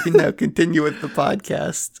 Craig. We can now continue with the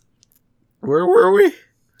podcast. Where were we?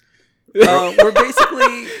 We're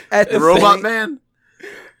basically at the The Robot point- Man?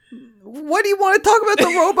 What do you want to talk about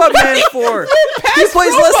the Robot Man for? He Past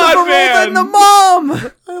plays less of a Robot role Man. than the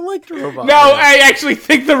mom. I liked Robot No, Man. I actually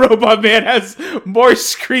think the Robot Man has more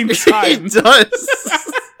screen He time. does.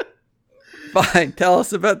 Fine, tell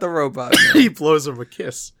us about the Robot Man. He blows him a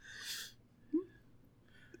kiss.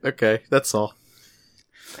 Okay, that's all.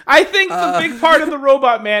 I think the big part of the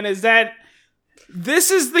Robot Man is that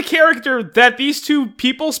this is the character that these two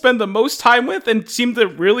people spend the most time with and seem to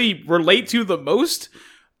really relate to the most.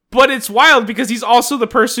 But it's wild because he's also the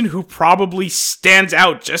person who probably stands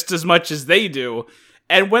out just as much as they do.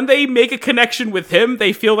 And when they make a connection with him,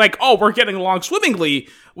 they feel like, oh, we're getting along swimmingly,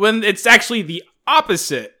 when it's actually the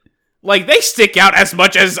opposite. Like, they stick out as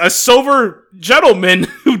much as a silver gentleman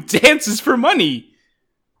who dances for money.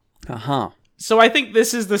 Uh-huh. So I think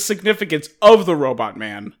this is the significance of the Robot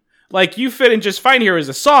Man. Like, you fit in just fine here as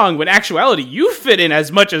a song, when in actuality, you fit in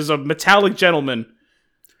as much as a metallic gentleman.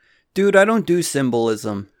 Dude, I don't do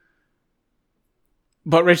symbolism.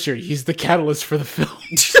 But Richard, he's the catalyst for the film.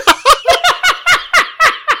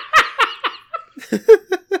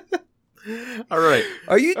 All right.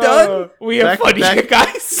 Are you done? We have fun here,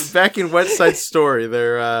 guys. Back in West Side Story,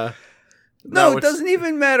 they're No, it doesn't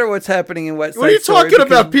even matter what's happening in West Side What are you Story talking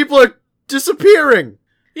about? People are disappearing.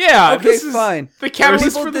 Yeah, Okay, this is fine. the catalyst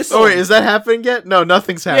People for the dis- film. Oh wait, is that happening yet? No,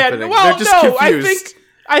 nothing's happening. Yeah, well, They're just no, confused.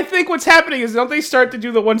 I think what's happening is, don't they start to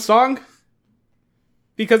do the one song?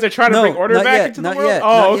 Because they're trying to No, bring order not back yet, into the not world? yet, Oh,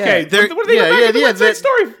 not okay. yet. They're- What are they doing back in the West Side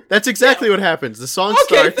Story? That's exactly what happens. The song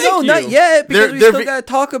Okay, starts. thank No, you. not yet, because They're- we they're still ve- gotta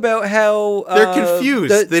talk about how... They're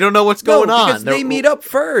confused. They don't know what's going no, on. because they meet up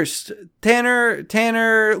first. Tanner,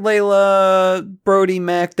 Layla, Brody,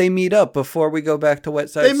 Mac, they meet up before we go back to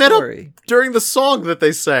West Side They met up Story. during the song that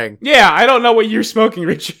they sang. Yeah, I don't know what you're smoking,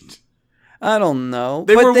 Richard. I don't know.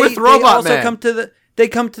 They were with they Robot also Man. They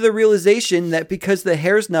come to the realization that because the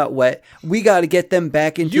hair's not wet, we got to get them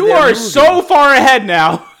back into You their are movie. so far ahead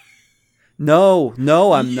now. No,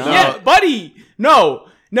 I'm not. Yeah, buddy. No,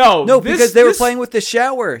 because they were playing with the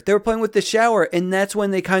shower. They were playing with the shower, and that's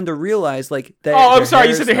when they kind of realized, like, that. Oh, I'm their sorry.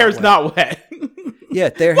 You said their hair's wet. not wet. Yeah,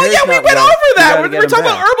 their Well, hair's yeah, we not went wet. over that gotta when we get were them talking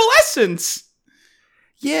about back. Herbal Essence.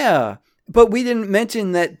 Yeah, but we didn't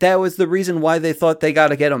mention that was the reason why they thought they got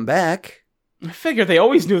to get them back. I figured they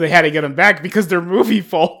always knew they had to get them back because they're movie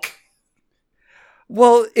folk.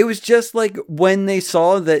 Well, it was just like when they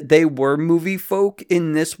saw that they were movie folk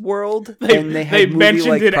in this world, and they had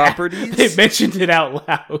movie-like properties. They mentioned it out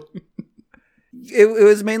loud. It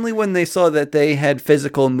was mainly when they saw that they had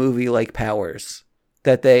physical movie-like powers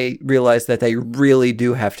that they realized that they really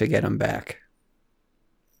do have to get them back.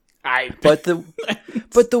 But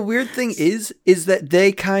the weird thing is that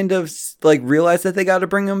they kind of like realize that they got to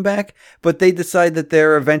bring them back, but they decide that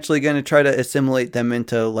they're eventually going to try to assimilate them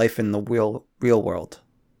into life in the real world.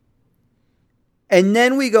 And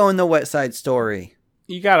then we go in the West Side Story.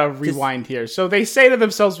 You gotta rewind here. So they say to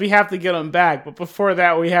themselves, we have to get them back, but before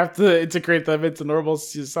that, we have to integrate them into normal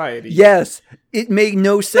society. Yes, it made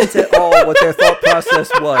no sense at all what their thought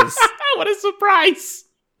process was. What a surprise!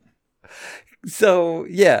 So,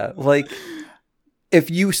 yeah, like,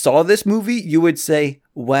 if you saw this movie, you would say,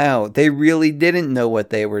 wow, they really didn't know what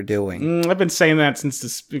they were doing. I've been saying that since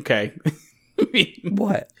this. Okay.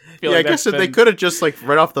 What? I guess that they could have just like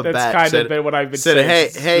right off the That's bat kind said, of been what I've been said, saying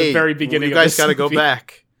since hey, the very beginning. you guys got to go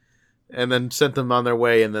back, and then sent them on their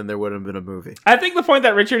way, and then there would have been a movie. I think the point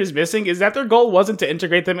that Richard is missing is that their goal wasn't to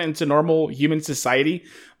integrate them into normal human society,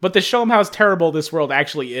 but to show them how terrible this world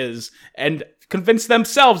actually is, and convince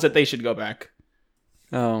themselves that they should go back.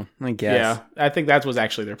 Oh, I guess. Yeah, I think that was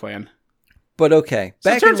actually their plan. But okay.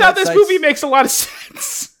 So it turns out this movie makes a lot of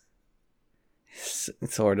sense.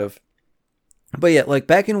 Sort of. But yeah, like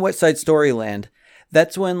back in West Side Storyland,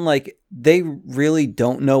 that's when like they really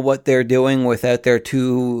don't know what they're doing without their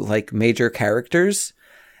two like major characters.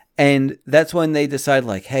 And that's when they decide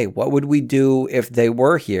like, hey, what would we do if they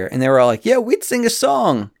were here? And they were all like, yeah, we'd sing a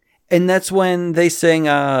song. And that's when they sing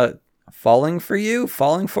Falling for You,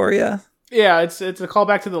 Falling for You. Yeah, it's a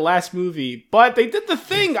callback to the last movie. But they did the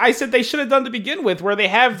thing I said they should have done to begin with, where they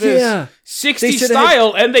have this 60s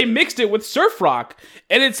style, and they mixed it with surf rock.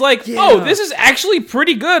 And it's like, oh, this is actually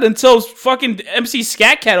pretty good until fucking MC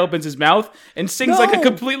Scat Cat opens his mouth and sings like a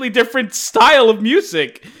completely different style of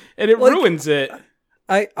music. And it ruins it.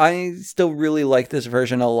 I still really like this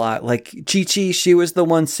version a lot. Like, Chi-Chi, she was the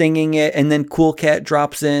one singing it, and then Cool Cat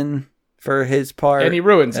drops in for his part. And he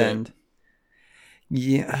ruins it.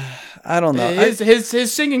 Yeah, I don't know.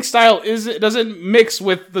 His singing style doesn't mix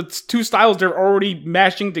with the two styles they're already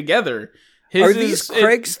mashing together. Are these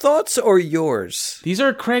Craig's thoughts or yours? These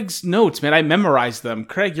are Craig's notes, man. I memorized them.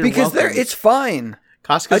 Craig, you're welcome. Because it's fine.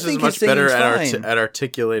 Coscas is much better at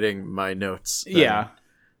articulating my notes. Yeah,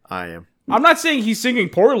 I am. I'm not saying he's singing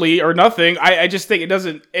poorly or nothing. I just think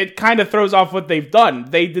it kind of throws off what they've done.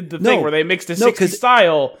 They did the thing where they mixed a 60s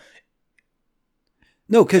style.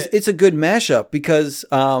 No, because it's a good mashup because,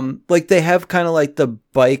 like, they have kind of like the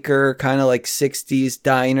biker, kind of like 60s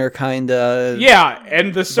diner kind of. Yeah,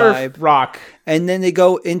 and the surf vibe. rock. And then they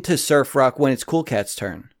go into surf rock when it's Cool Cat's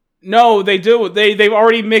turn. No, they do. They've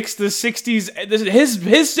already mixed the 60s.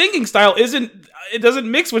 His singing style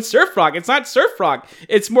doesn't mix with surf rock. It's not surf rock.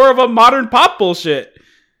 It's more of a modern pop bullshit.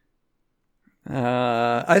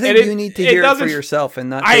 I think you need to hear it for yourself and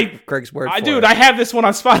not take Craig's word for it. Dude, I have this one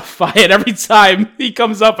on Spotify, and every time he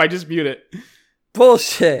comes up, I just mute it.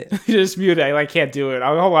 Bullshit. Just mute it. I can't do it.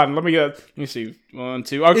 Hold on. Let me see. 1,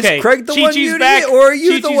 2. Okay. Is Craig the one muting back. it, or are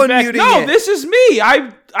you the one muting it? No, this is me.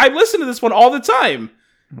 I listen to this one all the time.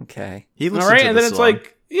 Okay. He listens all right, to and then this it's song.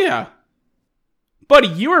 like, yeah. Buddy,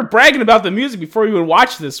 you were bragging about the music before you would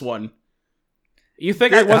watch this one. You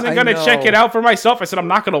think I wasn't going to check it out for myself? I said, I'm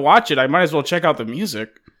not going to watch it. I might as well check out the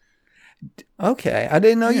music. Okay. I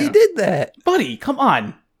didn't know you did that. Buddy, come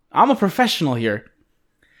on. I'm a professional here.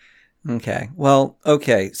 Okay. Well,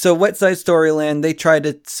 okay. So Wet Side Storyland, they try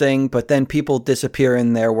to sing, but then people disappear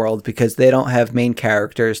in their world because they don't have main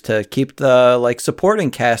characters to keep the, like,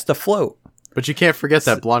 supporting cast afloat. But you can't forget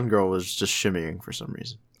that blonde girl was just shimmying for some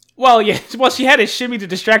reason. Well, yeah. Well, she had a shimmy to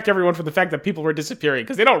distract everyone from the fact that people were disappearing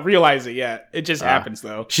because they don't realize it yet. It just happens,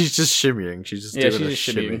 though. She's just shimmying. She's just doing a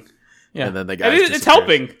shimmy. shimmying. Yeah, And then the guy. it's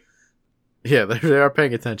helping. Yeah, they are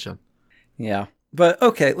paying attention. Yeah. But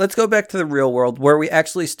okay, let's go back to the real world where we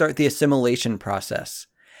actually start the assimilation process.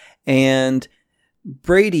 And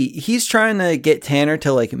Brady, he's trying to get Tanner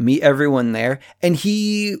to, like, meet everyone there. And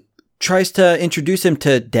he tries to introduce him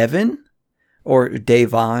to Devin. Or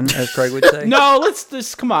Davon, as Craig would say. No,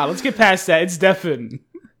 come on. Let's get past that. It's Devin.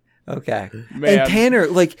 Okay. Man. And Tanner,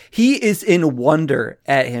 like, he is in wonder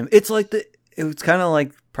at him. It's like it was kind of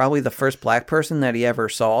like probably the first black person that he ever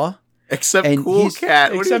saw. Except And Cool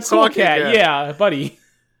Cat. What Except are you Cool talking Cat. about? Yeah, buddy.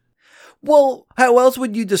 Well, how else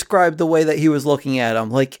would you describe the way that he was looking at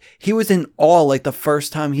him? Like, he was in awe, like, the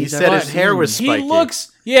first time He he's said ever his hair seen was him.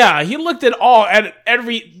 spiky. He looked at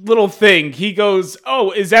every little thing. He goes,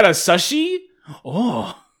 oh, is that a sushi?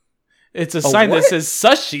 Oh, it's a sign that what? says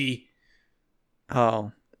sushi.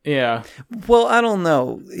 Oh. Yeah. Well, I don't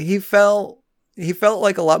know. He felt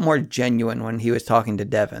like a lot more genuine when he was talking to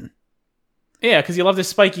Devin. Yeah, because he loved his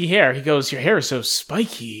spiky hair. He goes, your hair is so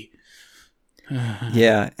spiky.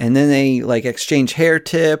 Yeah, and then they, like, exchange hair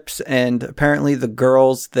tips, and apparently the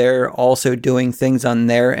girls, they're also doing things on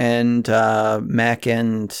their end, Mac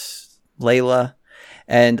and Layla.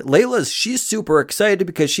 And she's super excited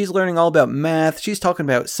because she's learning all about math. She's talking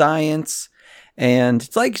about science. And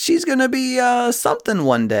it's like she's going to be something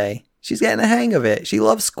one day. She's getting a hang of it. She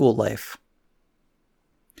loves school life.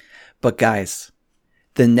 But guys,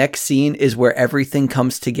 the next scene is where everything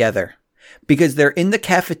comes together. Because they're in the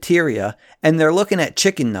cafeteria and they're looking at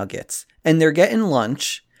chicken nuggets. And they're getting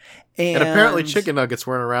lunch. And apparently chicken nuggets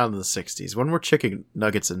weren't around in the 60s. When were chicken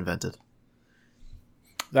nuggets invented?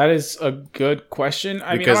 That is a good question. I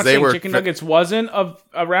mean, I'm Because not they saying were chicken nuggets wasn't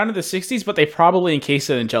around in the 60s, but they probably encased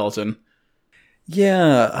it in gelatin.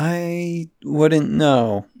 Yeah, I wouldn't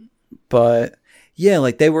know. But yeah,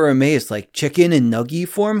 like, they were amazed. Like, chicken in nugget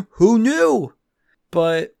form? Who knew?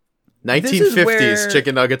 But 1950s where-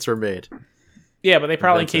 chicken nuggets were made. Yeah, but they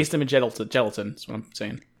probably Invented. encased them in gelatin. That's what I'm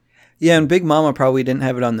saying. yeah, and Big Mama probably didn't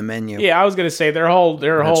have it on the menu. Yeah, I was gonna say their whole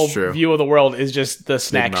true. view of the world is just the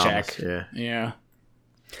snack Big Mamas, shack. yeah. Yeah.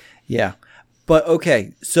 Yeah. But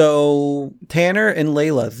okay, so Tanner and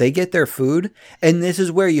Layla, they get their food, and this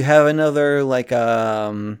is where you have another, like,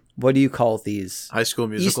 what do you call these? High School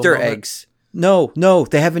Musical Easter moment? eggs. No,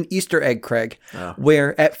 they have an Easter egg, Craig, Oh.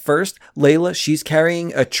 where at first, Layla, she's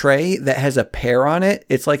carrying a tray that has a pear on it.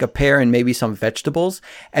 It's like a pear and maybe some vegetables.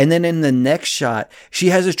 And then in the next shot, she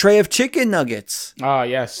has a tray of chicken nuggets. Ah,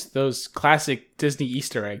 yes, those classic Disney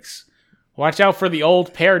Easter eggs. Watch out for the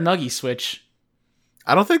old pear nuggy switch.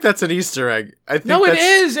 I don't think that's an Easter egg. I think No, it that's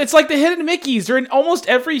is. It's like the hidden Mickeys. They're in almost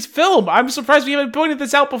every film. I'm surprised we haven't pointed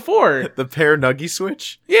this out before. the pear nuggy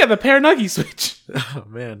switch. Yeah, the pear nuggy switch. Oh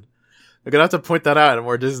man, we're gonna have to point that out in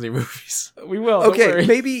more Disney movies. We will. don't Okay, worry.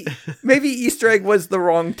 maybe Easter egg was the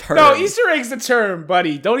wrong term. No, Easter egg's the term,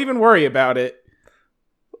 buddy. Don't even worry about it.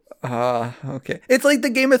 Okay. It's like the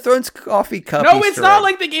Game of Thrones coffee cup. No, it's Easter not egg.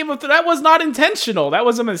 like the Game of Thrones. That was not intentional. That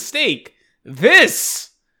was a mistake.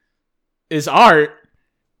 This is art.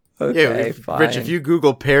 Okay, Yeah, fine. Rich, if you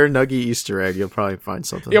Google pear nuggy Easter egg, you'll probably find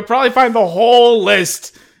something. You'll probably find the whole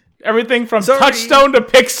list. Everything from Sorry. Touchstone to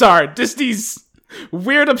Pixar. Disney's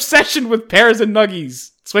weird obsession with pears and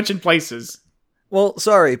nuggies. Switching places. Well,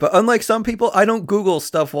 sorry, but unlike some people, I don't Google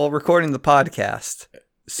stuff while recording the podcast.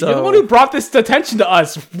 So You're the one who brought this attention to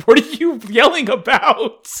us. What are you yelling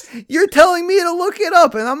about? you're telling me to look it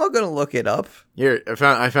up, and I'm not going to look it up. Here,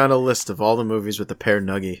 I found a list of all the movies with the pear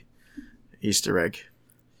nuggie Easter egg.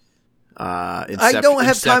 I don't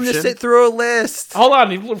have time to Inception. sit through a list. Hold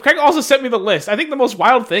on. Craig also sent me the list. I think the most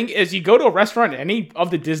wild thing is you go to a restaurant in any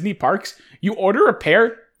of the Disney parks, you order a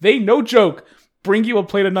pear, they, no joke, bring you a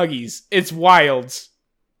plate of nuggies. It's wild.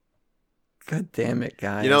 God damn it,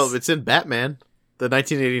 guys! You know, it's in Batman, the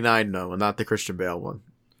 1989 no, not the Christian Bale one.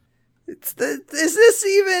 is this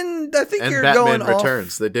even? I think And you're Batman going off.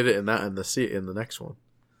 Returns. They did it in the next one.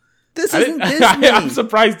 This I isn't didn't- Disney. I'm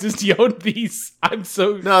surprised Disney owned these. I'm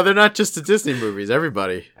so... No, they're not just the Disney movies.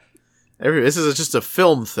 Everybody. This is just a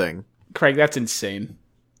film thing. Craig, that's insane.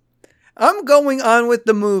 I'm going on with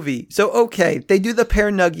the movie. So okay, they do the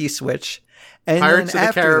pear nuggie switch, and Pirates then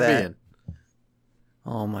of the after Caribbean. that,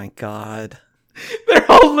 oh my god. They're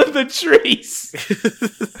holding the trees.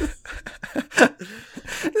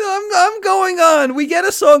 I'm going on. We get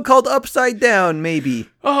a song called Upside Down, maybe.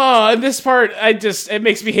 Oh, and this part, it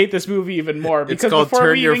makes me hate this movie even more. It's Because called before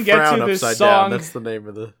Turn we Your even get Frown to this Upside song, Down. That's the name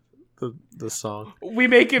of the song. we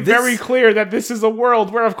make it This- very clear that this is a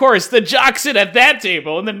world where, of course, the jocks sit at that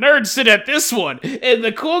table, and the nerds sit at this one, and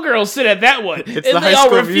the cool girls sit at that one, It's and the they High all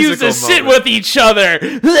School refuse to Musical sit moment. with each other.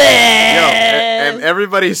 Yo, and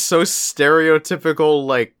everybody's so stereotypical,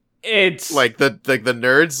 like It's the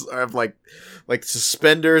nerds have like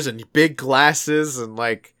suspenders and big glasses and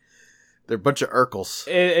like they're a bunch of Urkels.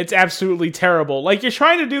 it's absolutely terrible. Like, you're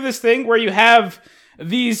trying to do this thing where you have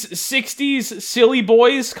these 60s silly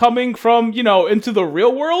boys coming from, into the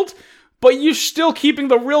real world, but you're still keeping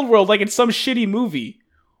the real world like it's some shitty movie.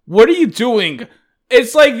 What are you doing?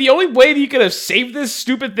 It's like the only way that you could have saved this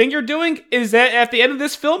stupid thing you're doing is that at the end of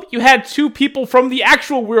this film, you had two people from the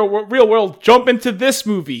actual real world jump into this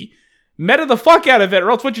movie. Meta the fuck out of it,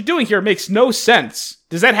 or else what you're doing here makes no sense.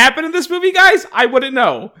 Does that happen in this movie, guys? I wouldn't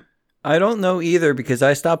know. I don't know either because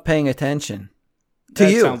I stopped paying attention to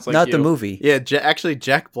That you, sounds like not the you. movie. Yeah, actually,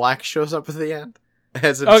 Jack Black shows up at the end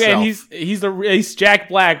as himself. Okay, and he's Jack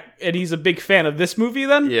Black, and he's a big fan of this movie.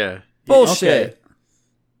 Then yeah. Bullshit. Okay.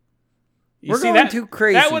 You We're see going that? too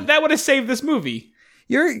crazy. That would have saved this movie.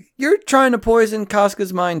 You're trying to poison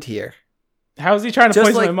Casca's mind here, How is he trying to Just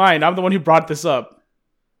poison like- my mind? I'm the one who brought this up.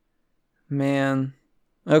 man.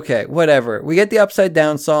 Okay, whatever. We get the Upside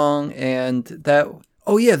Down song, and that.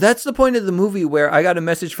 Oh yeah, that's the point of the movie where I got a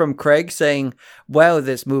message from Craig saying, "Wow,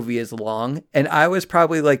 this movie is long," and I was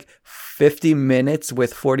probably like 50 minutes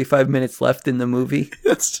with 45 minutes left in the movie.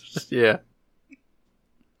 Yeah.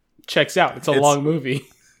 Checks out. It's a long movie.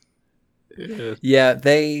 Yeah,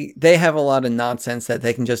 they have a lot of nonsense that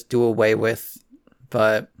they can just do away with,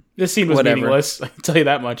 but This scene was Whatever. meaningless. I can tell you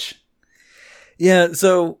that much. yeah,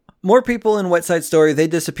 so more people in Wet Side Story, they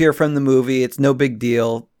disappear from the movie. It's no big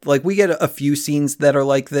deal. Like, we get a few scenes that are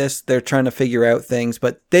like this. They're trying to figure out things,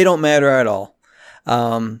 but they don't matter at all.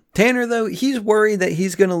 Tanner, though, he's worried that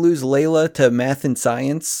he's going to lose Layla to math and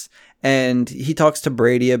science, and he talks to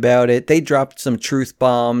Brady about it. They dropped some truth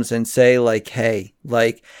bombs and say, like, hey,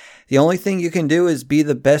 like, the only thing you can do is be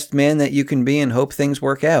the best man that you can be and hope things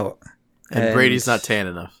work out. And Brady's not tan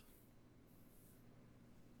enough.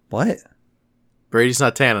 What? Brady's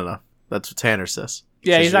not tan enough. That's what Tanner says.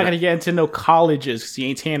 Yeah, Says he's not you're going to get into no colleges because he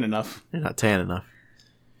ain't tan enough. You're not tan enough.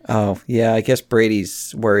 Oh, yeah, I guess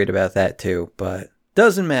Brady's worried about that too, but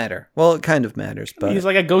doesn't matter. Well, it kind of matters, but He's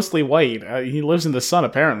like a ghostly white. He lives in the sun,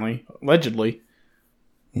 apparently. Allegedly.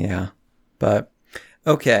 yeah. But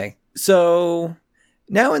okay. So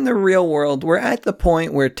now in the real world, we're at the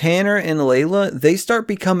point where Tanner and Layla, they start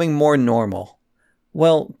becoming more normal.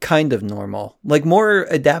 Well, kind of normal. Like more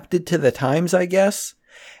adapted to the times, I guess.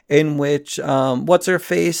 In which, what's her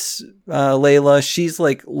face? Layla, she's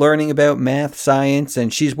like learning about math, science,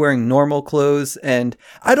 and she's wearing normal clothes. And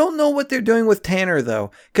I don't know what they're doing with Tanner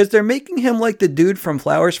though, because they're making him like the dude from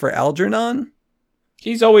Flowers for Algernon.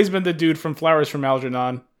 He's always been the dude from Flowers from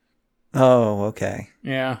Algernon. Oh, okay.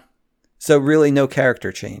 Yeah, So really no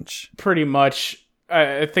character change. pretty much.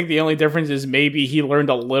 I think the only difference is maybe he learned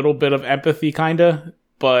a little bit of empathy, kinda,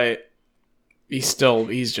 but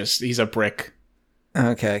he's a brick.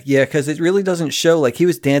 Okay. Yeah, because it really doesn't show. Like, he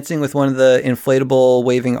was dancing with one of the inflatable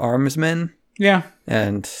waving arms men. Yeah,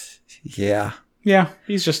 And yeah.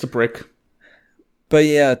 he's just a brick. But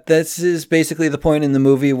yeah, this is basically the point in the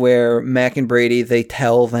movie where Mac and Brady, they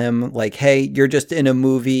tell them, like, hey, you're just in a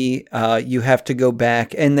movie. You have to go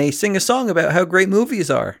back. And they sing a song about how great movies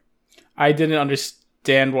are. I didn't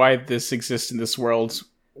understand why this exists in this world.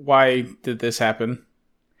 Why did this happen?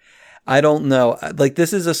 I don't know. Like,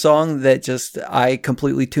 this is a song that just, I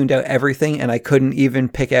completely tuned out everything, and I couldn't even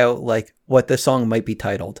pick out, like, what the song might be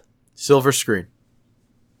titled. Silver Screen.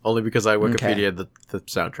 Only because I Wikipedia the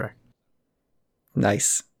soundtrack.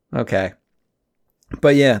 Nice. Okay.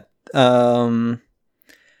 But yeah,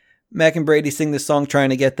 Mac and Brady sing this song trying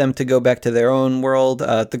to get them to go back to their own world.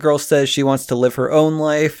 The girl says she wants to live her own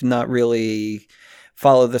life, not really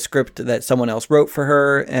follow the script that someone else wrote for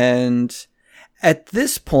her. And at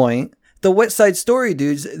this point, the Wet Side Story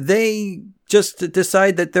dudes, they just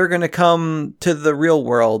decide that they're going to come to the real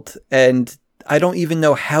world. And I don't even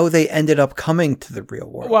know how they ended up coming to the real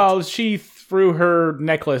world. Well, she threw her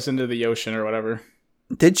necklace into the ocean or whatever.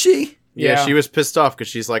 Did she? Yeah, she was pissed off because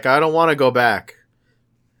she's like, I don't want to go back.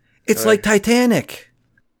 It's like Titanic.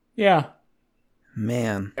 Yeah.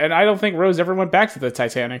 Man. And I don't think Rose ever went back to the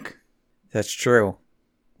Titanic. That's true.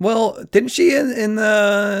 Well, didn't she in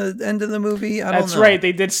the end of the movie? I don't know. That's right.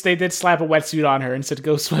 They did slap a wetsuit on her and said,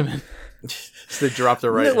 go swimming. So they dropped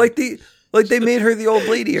her right in. Like they made her the old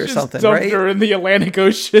lady or Just something, dumped right? her in the Atlantic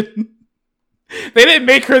Ocean. They didn't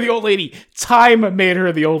make her the old lady. Time made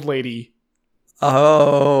her the old lady.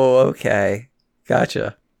 Oh, okay.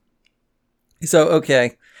 Gotcha. So,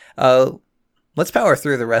 okay. Let's power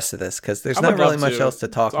through the rest of this because there's not really much else to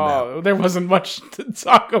talk about. There wasn't much to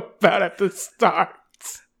talk about at the start.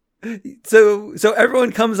 So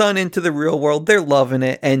everyone comes on into the real world. They're loving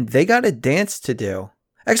it, and they got a dance to do.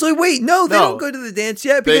 Actually, wait, no, they don't go to the dance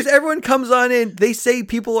yet because everyone comes on in. They say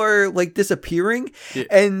people are like disappearing,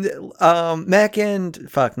 and Tanner and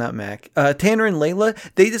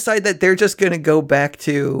Layla, they decide that they're just gonna go back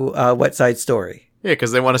to Wet Side Story. Yeah,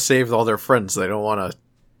 because they want to save all their friends. They don't want to,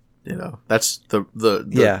 that's the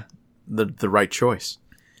right choice.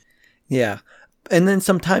 Yeah. And then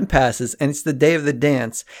some time passes and it's the day of the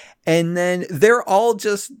dance. And then they all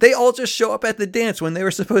just show up at the dance when they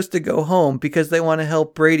were supposed to go home because they want to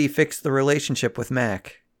help Brady fix the relationship with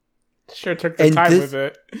Mac. Sure took the time with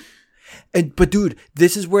it. But dude,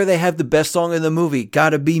 this is where they have the best song in the movie,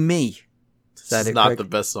 Gotta Be Me. This is not the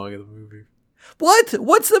best song in the movie. What?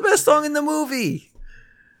 What's the best song in the movie?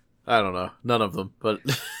 I don't know. None of them, but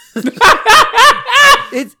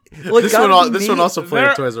it's like this one also played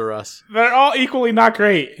at Toys R Us. They're all equally not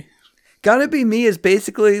great. Gotta Be Me is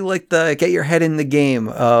basically like the get your head in the game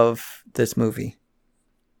of this movie.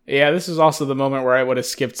 Yeah, this is also the moment where I would have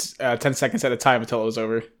skipped 10 seconds at a time until it was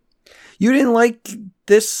over. You didn't like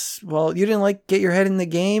this? Well, you didn't like Get Your Head in the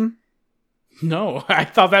Game? No, I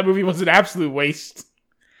thought that movie was an absolute waste.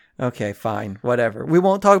 Okay, fine, whatever. We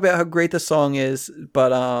won't talk about how great the song is, but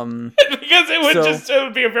because it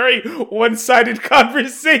would be a very one-sided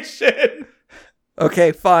conversation.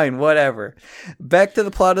 Okay, fine, whatever. Back to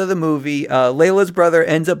the plot of the movie. Layla's brother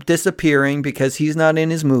ends up disappearing because he's not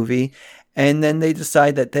in his movie, and then they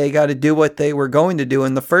decide that they got to do what they were going to do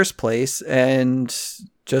in the first place and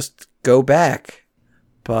just go back.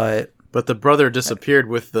 But the brother disappeared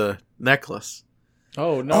with the necklace.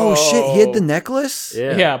 Oh no! Oh shit! He had the necklace.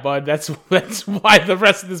 Yeah, bud. That's why the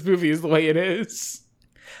rest of this movie is the way it is.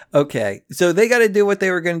 Okay, so they got to do what they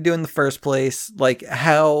were going to do in the first place, like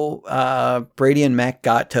how Brady and Mac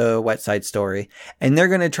got to Wet Side Story, and they're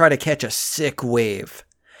going to try to catch a sick wave.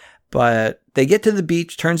 But they get to the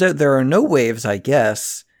beach. Turns out there are no waves, I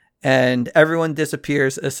guess, and everyone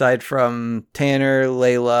disappears aside from Tanner,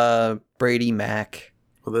 Layla, Brady, Mac.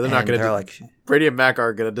 Well, they're not going to. Brady and Mac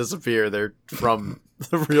aren't going to disappear. They're from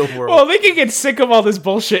the real world. Well, they can get sick of all this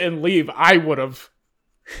bullshit and leave. I would have.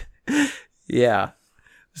 Yeah.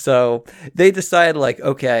 So they decide, like,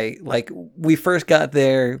 okay, like, we first got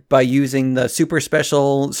there by using the super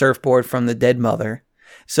special surfboard from the dead mother.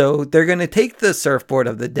 So they're going to take the surfboard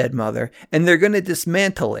of the dead mother and they're going to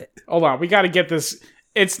dismantle it. Hold on. We got to get this.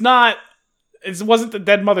 It wasn't the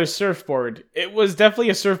dead mother's surfboard. It was definitely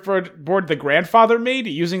a surfboard the grandfather made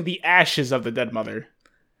using the ashes of the dead mother.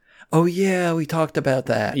 Oh, yeah. We talked about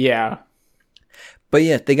that. Yeah. But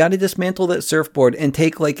yeah, they got to dismantle that surfboard and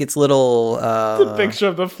take, like, its little... the picture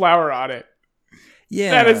of the flower on it.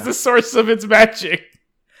 Yeah. That is the source of its magic.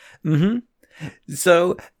 Mm-hmm.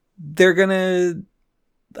 So they're going to...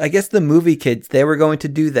 I guess the movie kids, they were going to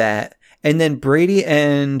do that. And then Brady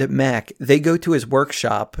and Mac, they go to his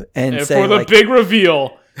workshop and say, for the big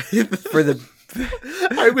reveal. For the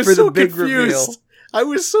I was for so the big confused. reveal. I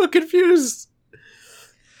was so confused.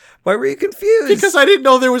 Why were you confused? Because I didn't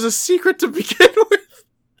know there was a secret to begin with.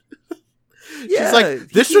 Yeah, she's like,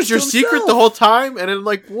 this was your secret the whole time? And then,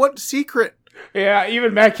 like, what secret? Yeah,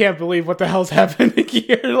 even Matt can't believe what the hell's happening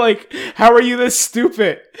here. Like, how are you this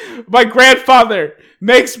stupid? My grandfather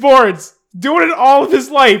makes boards, doing it all of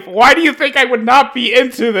his life. Why do you think I would not be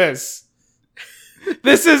into this?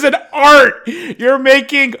 This is an art. You're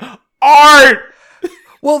making art.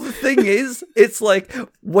 Well, the thing is, it's like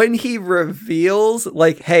when he reveals,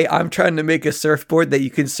 like, hey, I'm trying to make a surfboard that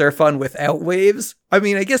you can surf on without waves. I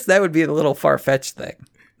mean, I guess that would be a little far-fetched thing.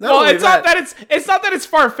 Well, it's not that it's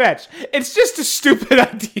far-fetched. It's just a stupid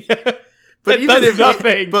idea. But It does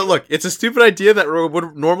nothing. But look, it's a stupid idea that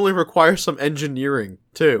would normally require some engineering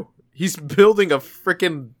too. He's building a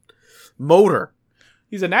freaking motor.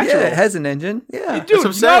 He's a natural. Yeah, it has an engine. Yeah. Dude, what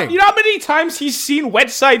I'm saying. you know how many times he's seen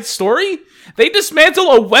West Side Story? They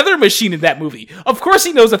dismantle a weather machine in that movie. Of course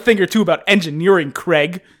he knows a thing or two about engineering,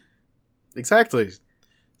 Craig. Exactly.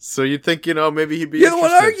 So you'd think, maybe he'd be You're the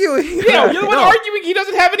one interested. arguing. Yeah, you're the one No. arguing he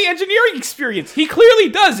doesn't have any engineering experience. He clearly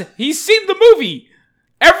does. He's seen the movie.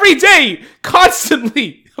 Every day.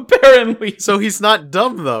 Constantly. Apparently. So he's not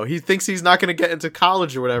dumb, though. He thinks he's not going to get into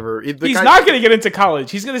college or whatever. He's not going to get into college.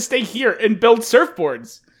 He's going to stay here and build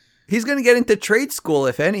surfboards. He's going to get into trade school,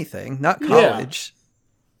 if anything, not college.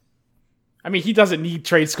 I mean, he doesn't need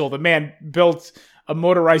trade school. The man built a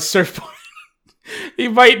motorized surfboard. He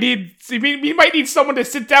might need someone to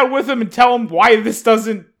sit down with him and tell him why this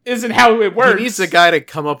isn't how it works. He needs a guy to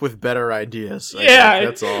come up with better ideas. I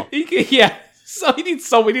think, that's all. So he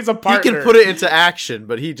needs a partner. He can put it into action,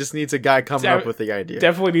 but he just needs a guy coming up with the idea.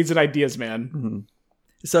 Definitely needs an ideas man. Mm-hmm.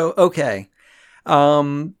 So, okay.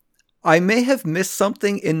 I may have missed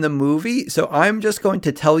something in the movie, so I'm just going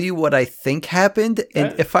to tell you what I think happened,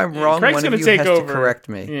 and if I'm wrong, Craig's one of gonna you take has over. to correct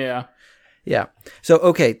me. Yeah. Yeah. So,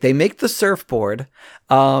 okay, they make the surfboard.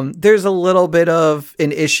 There's a little bit of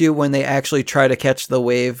an issue when they actually try to catch the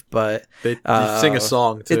wave, but They sing a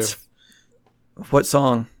song, too. What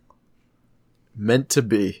song? Meant to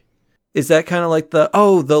Be. Is that kind of like the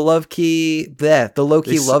low-key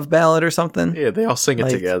love ballad or something? Yeah, they all sing it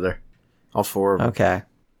Like- together. All four of them. Okay.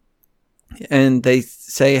 And they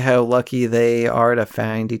say how lucky they are to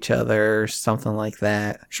find each other, or something like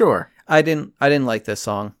that. Sure. I didn't like this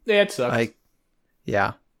song. Yeah, it sucks.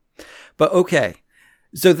 Yeah. But okay.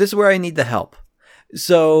 So this is where I need the help.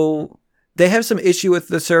 So they have some issue with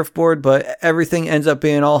the surfboard, but everything ends up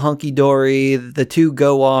being all hunky-dory. The two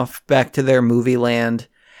go off back to their movie land.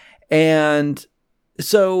 And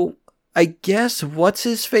so I guess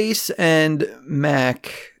What's-His-Face and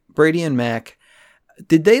Brady and Mac,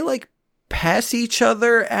 did they pass each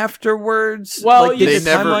other afterwards? Well, did they the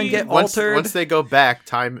never timeline get altered? Once they go back,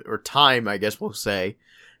 time, I guess we'll say,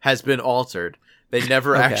 has been altered. They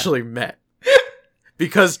never Okay. actually met.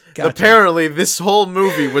 Because Gotcha. apparently this whole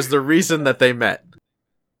movie was the reason that they met.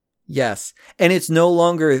 Yes. And it's no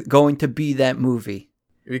longer going to be that movie.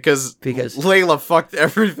 Because Because- Layla fucked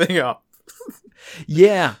everything up.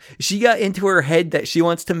 Yeah. She got into her head that she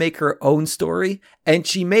wants to make her own story, and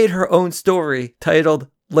she made her own story titled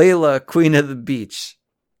Layla, Queen of the Beach.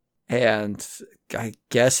 And I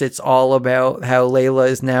guess it's all about how Layla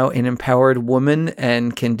is now an empowered woman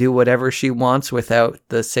and can do whatever she wants without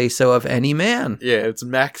the say-so of any man. Yeah, it's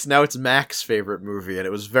Mac's favorite movie, and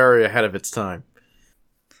it was very ahead of its time.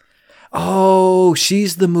 Oh,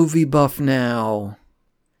 she's the movie buff now.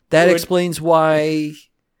 That Good. explains why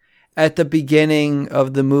at the beginning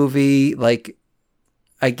of the movie,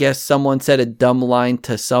 I guess someone said a dumb line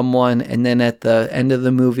to someone, and then at the end of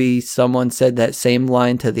the movie, someone said that same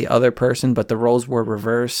line to the other person, but the roles were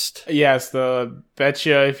reversed. Yes, the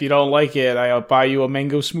betcha if you don't like it, I'll buy you a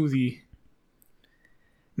mango smoothie.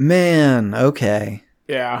 Man, okay.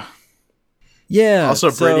 Yeah. Yeah.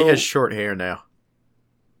 Also, Brady so- has short hair now.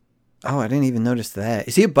 Oh, I didn't even notice that.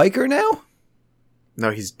 Is he a biker now? No,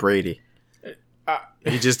 he's Brady.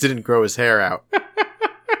 He just didn't grow his hair out.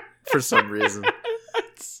 For some reason.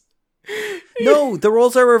 No, the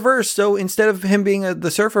roles are reversed. So instead of him being the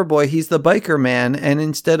surfer boy, he's the biker man. And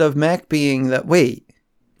instead of Mac being the... Wait,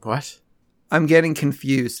 What? I'm getting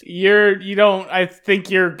confused. I think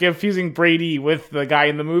you're confusing Brady with the guy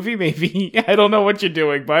in the movie, maybe. I don't know what you're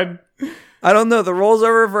doing, bud. I don't know. The roles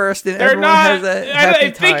are reversed and They're everyone not. has a happy I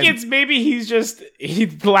think time. it's maybe he's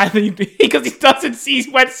because he doesn't see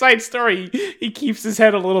West Side Story. He keeps his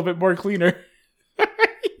head a little bit more cleaner.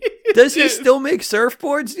 Does he still make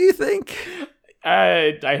surfboards, do you think?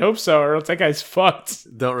 I hope so, or else that guy's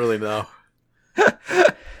fucked. Don't really know.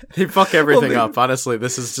 They fuck everything Well, up. Honestly,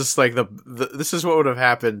 this is just like this is what would have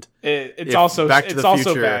happened. It's If also Back to it's the also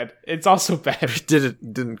Future- bad. It's also bad.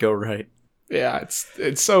 Didn't go right. Yeah,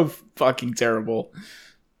 it's so fucking terrible.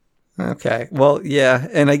 Okay. Well, yeah.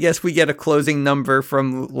 And I guess we get a closing number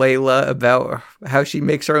from Layla about how she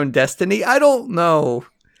makes her own destiny. I don't know.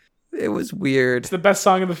 It was weird. It's the best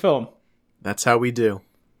song in the film. That's how we do.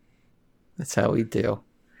 That's how we do.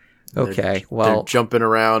 They're- Okay. they're Well, jumping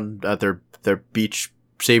around at their beach,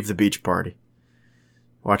 save the beach party.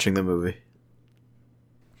 watching the movie,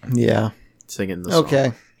 Yeah. singing the song.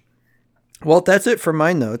 Okay. Well, that's it for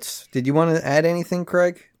my notes. Did you want to add anything,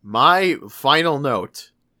 Craig? My final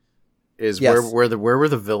note is Yes. where were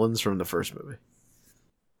the villains from the first movie?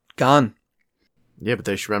 Gone. Yeah, but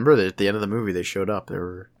remember that at the end of the movie they showed up. They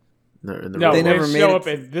were in the No, They they, never didn't made show it- up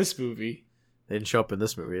in this movie. They didn't show up in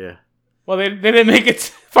this movie. Yeah. Well, they didn't make it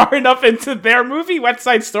far enough into their movie, West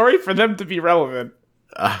Side Story, for them to be relevant.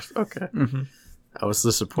 Okay. Mm-hmm. I was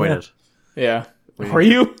disappointed. Yeah. We- Were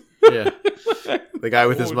you? Yeah. The guy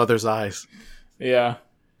with his mother's eyes. Yeah.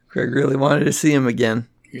 Craig really wanted to see him again.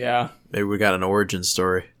 Yeah. Maybe we got an origin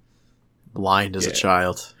story. Blind as a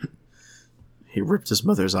child. He ripped his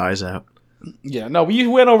mother's eyes out. Yeah. No, we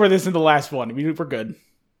went over this in the last one. We're good.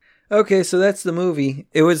 Okay, so that's the movie.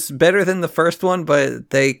 It was better than the first one,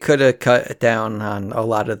 but they could have cut down on a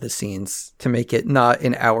lot of the scenes to make it not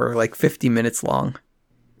an hour, like 50 minutes long.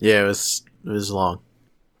 Yeah, it was long.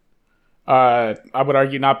 I would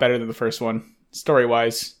argue not better than the first one,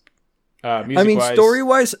 story-wise. Music-wise.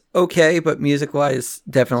 Story-wise, okay, but music-wise,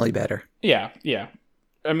 definitely better. Yeah.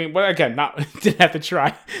 I mean, well, again, didn't have to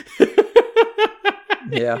try.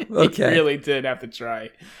 Yeah, okay. He really did have to try.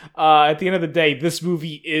 At the end of the day, this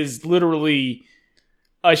movie is literally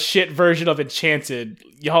a shit version of Enchanted.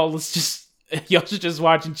 Y'all should just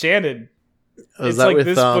watch Enchanted. It's that like with,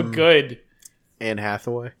 this, but good. Anne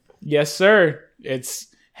Hathaway? Yes, sir. It's,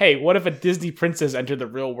 hey, what if a Disney princess entered the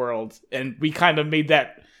real world? And we kind of made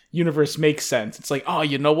that universe make sense. It's like, oh,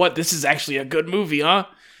 you know what? This is actually a good movie, huh?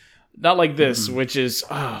 Not like this, which is,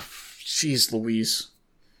 oh, jeez Louise.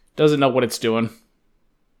 Doesn't know what it's doing.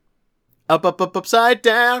 Up, upside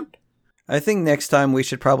down. I think next time we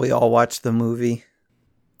should probably all watch the movie.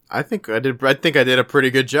 I think I did a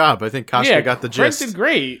pretty good job. I think Koska got the Craig gist. did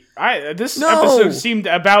great. This No! episode seemed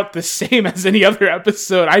about the same as any other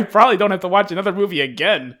episode. I probably don't have to watch another movie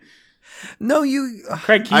again. No, you...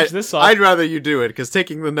 Craig keeps this up. I'd rather you do it because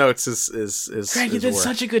taking the notes is Craig, you is did work.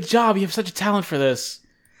 such a good job. You have such a talent for this.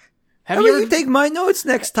 Have How you about ever... you take my notes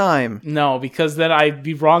next time? No, because then I'd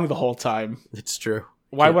be wrong the whole time. It's true.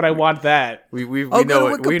 Why would I want that? We I'll know go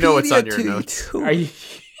it. to We know what's on Wikipedia your to- notes. to- Are you...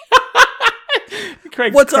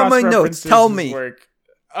 Craig's What's on my notes? cross-references Tell his me. Work.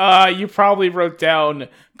 You probably wrote down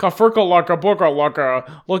Kafurka Laka Boka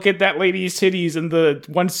Laka. Look at that lady's titties in the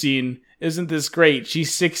one scene. Isn't this great?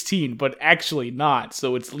 She's 16, but actually not,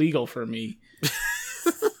 so it's legal for me.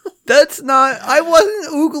 That's not... I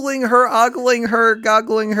wasn't oogling her, ogling her,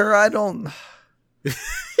 goggling her. I don't...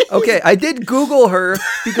 Okay, I did Google her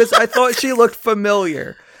because I thought she looked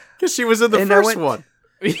familiar. Because she was in the And I first went- one.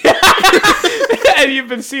 And you've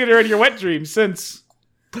been seeing her in your wet dreams since.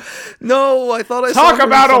 No, I thought I saw Talk her in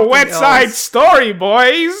about a something wet else. side story,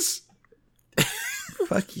 boys!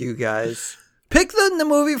 Fuck you guys. Pick the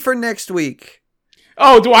movie for next week.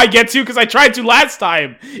 Oh, do I get to? Because I tried to last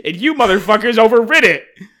time, and you motherfuckers overrid it.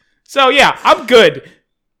 So yeah, I'm good.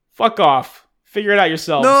 Fuck off. Figure it out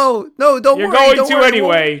yourselves. No, don't You're worry. going don't to worry.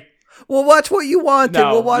 anyway. We'll watch what you wanted.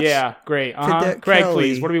 No, We'll watch... yeah, great. Cadet Craig, Kelly.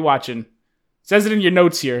 please, what are we watching? Says it in your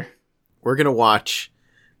notes here. We're gonna watch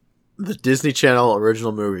the Disney Channel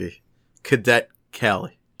original movie, Cadet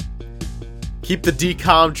Kelly. Keep the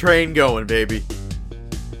decom train going, baby.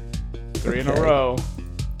 3 in a Okay. row.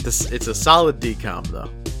 It's a solid decom though.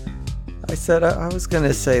 I said I was going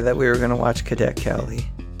to say that we were going to watch Cadet Kelly.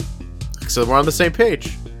 So we're on the same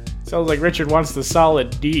page. Sounds like Richard wants the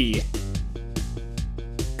solid D.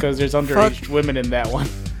 Because there's underage women in that one.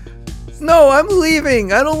 No, I'm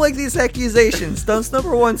leaving. I don't like these accusations. Dunce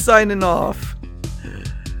number 1 signing off.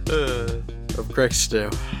 Of Craig Stew.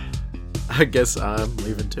 I guess I'm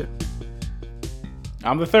leaving too.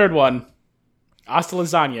 I'm the third one. Hasta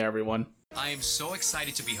lasagna, everyone. I am so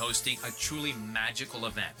excited to be hosting a truly magical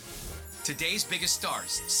event. Today's biggest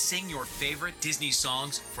stars sing your favorite Disney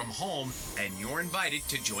songs from home, and you're invited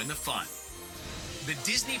to join the fun. The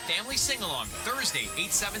Disney Family Sing-Along, Thursday,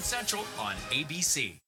 8/7 Central on ABC.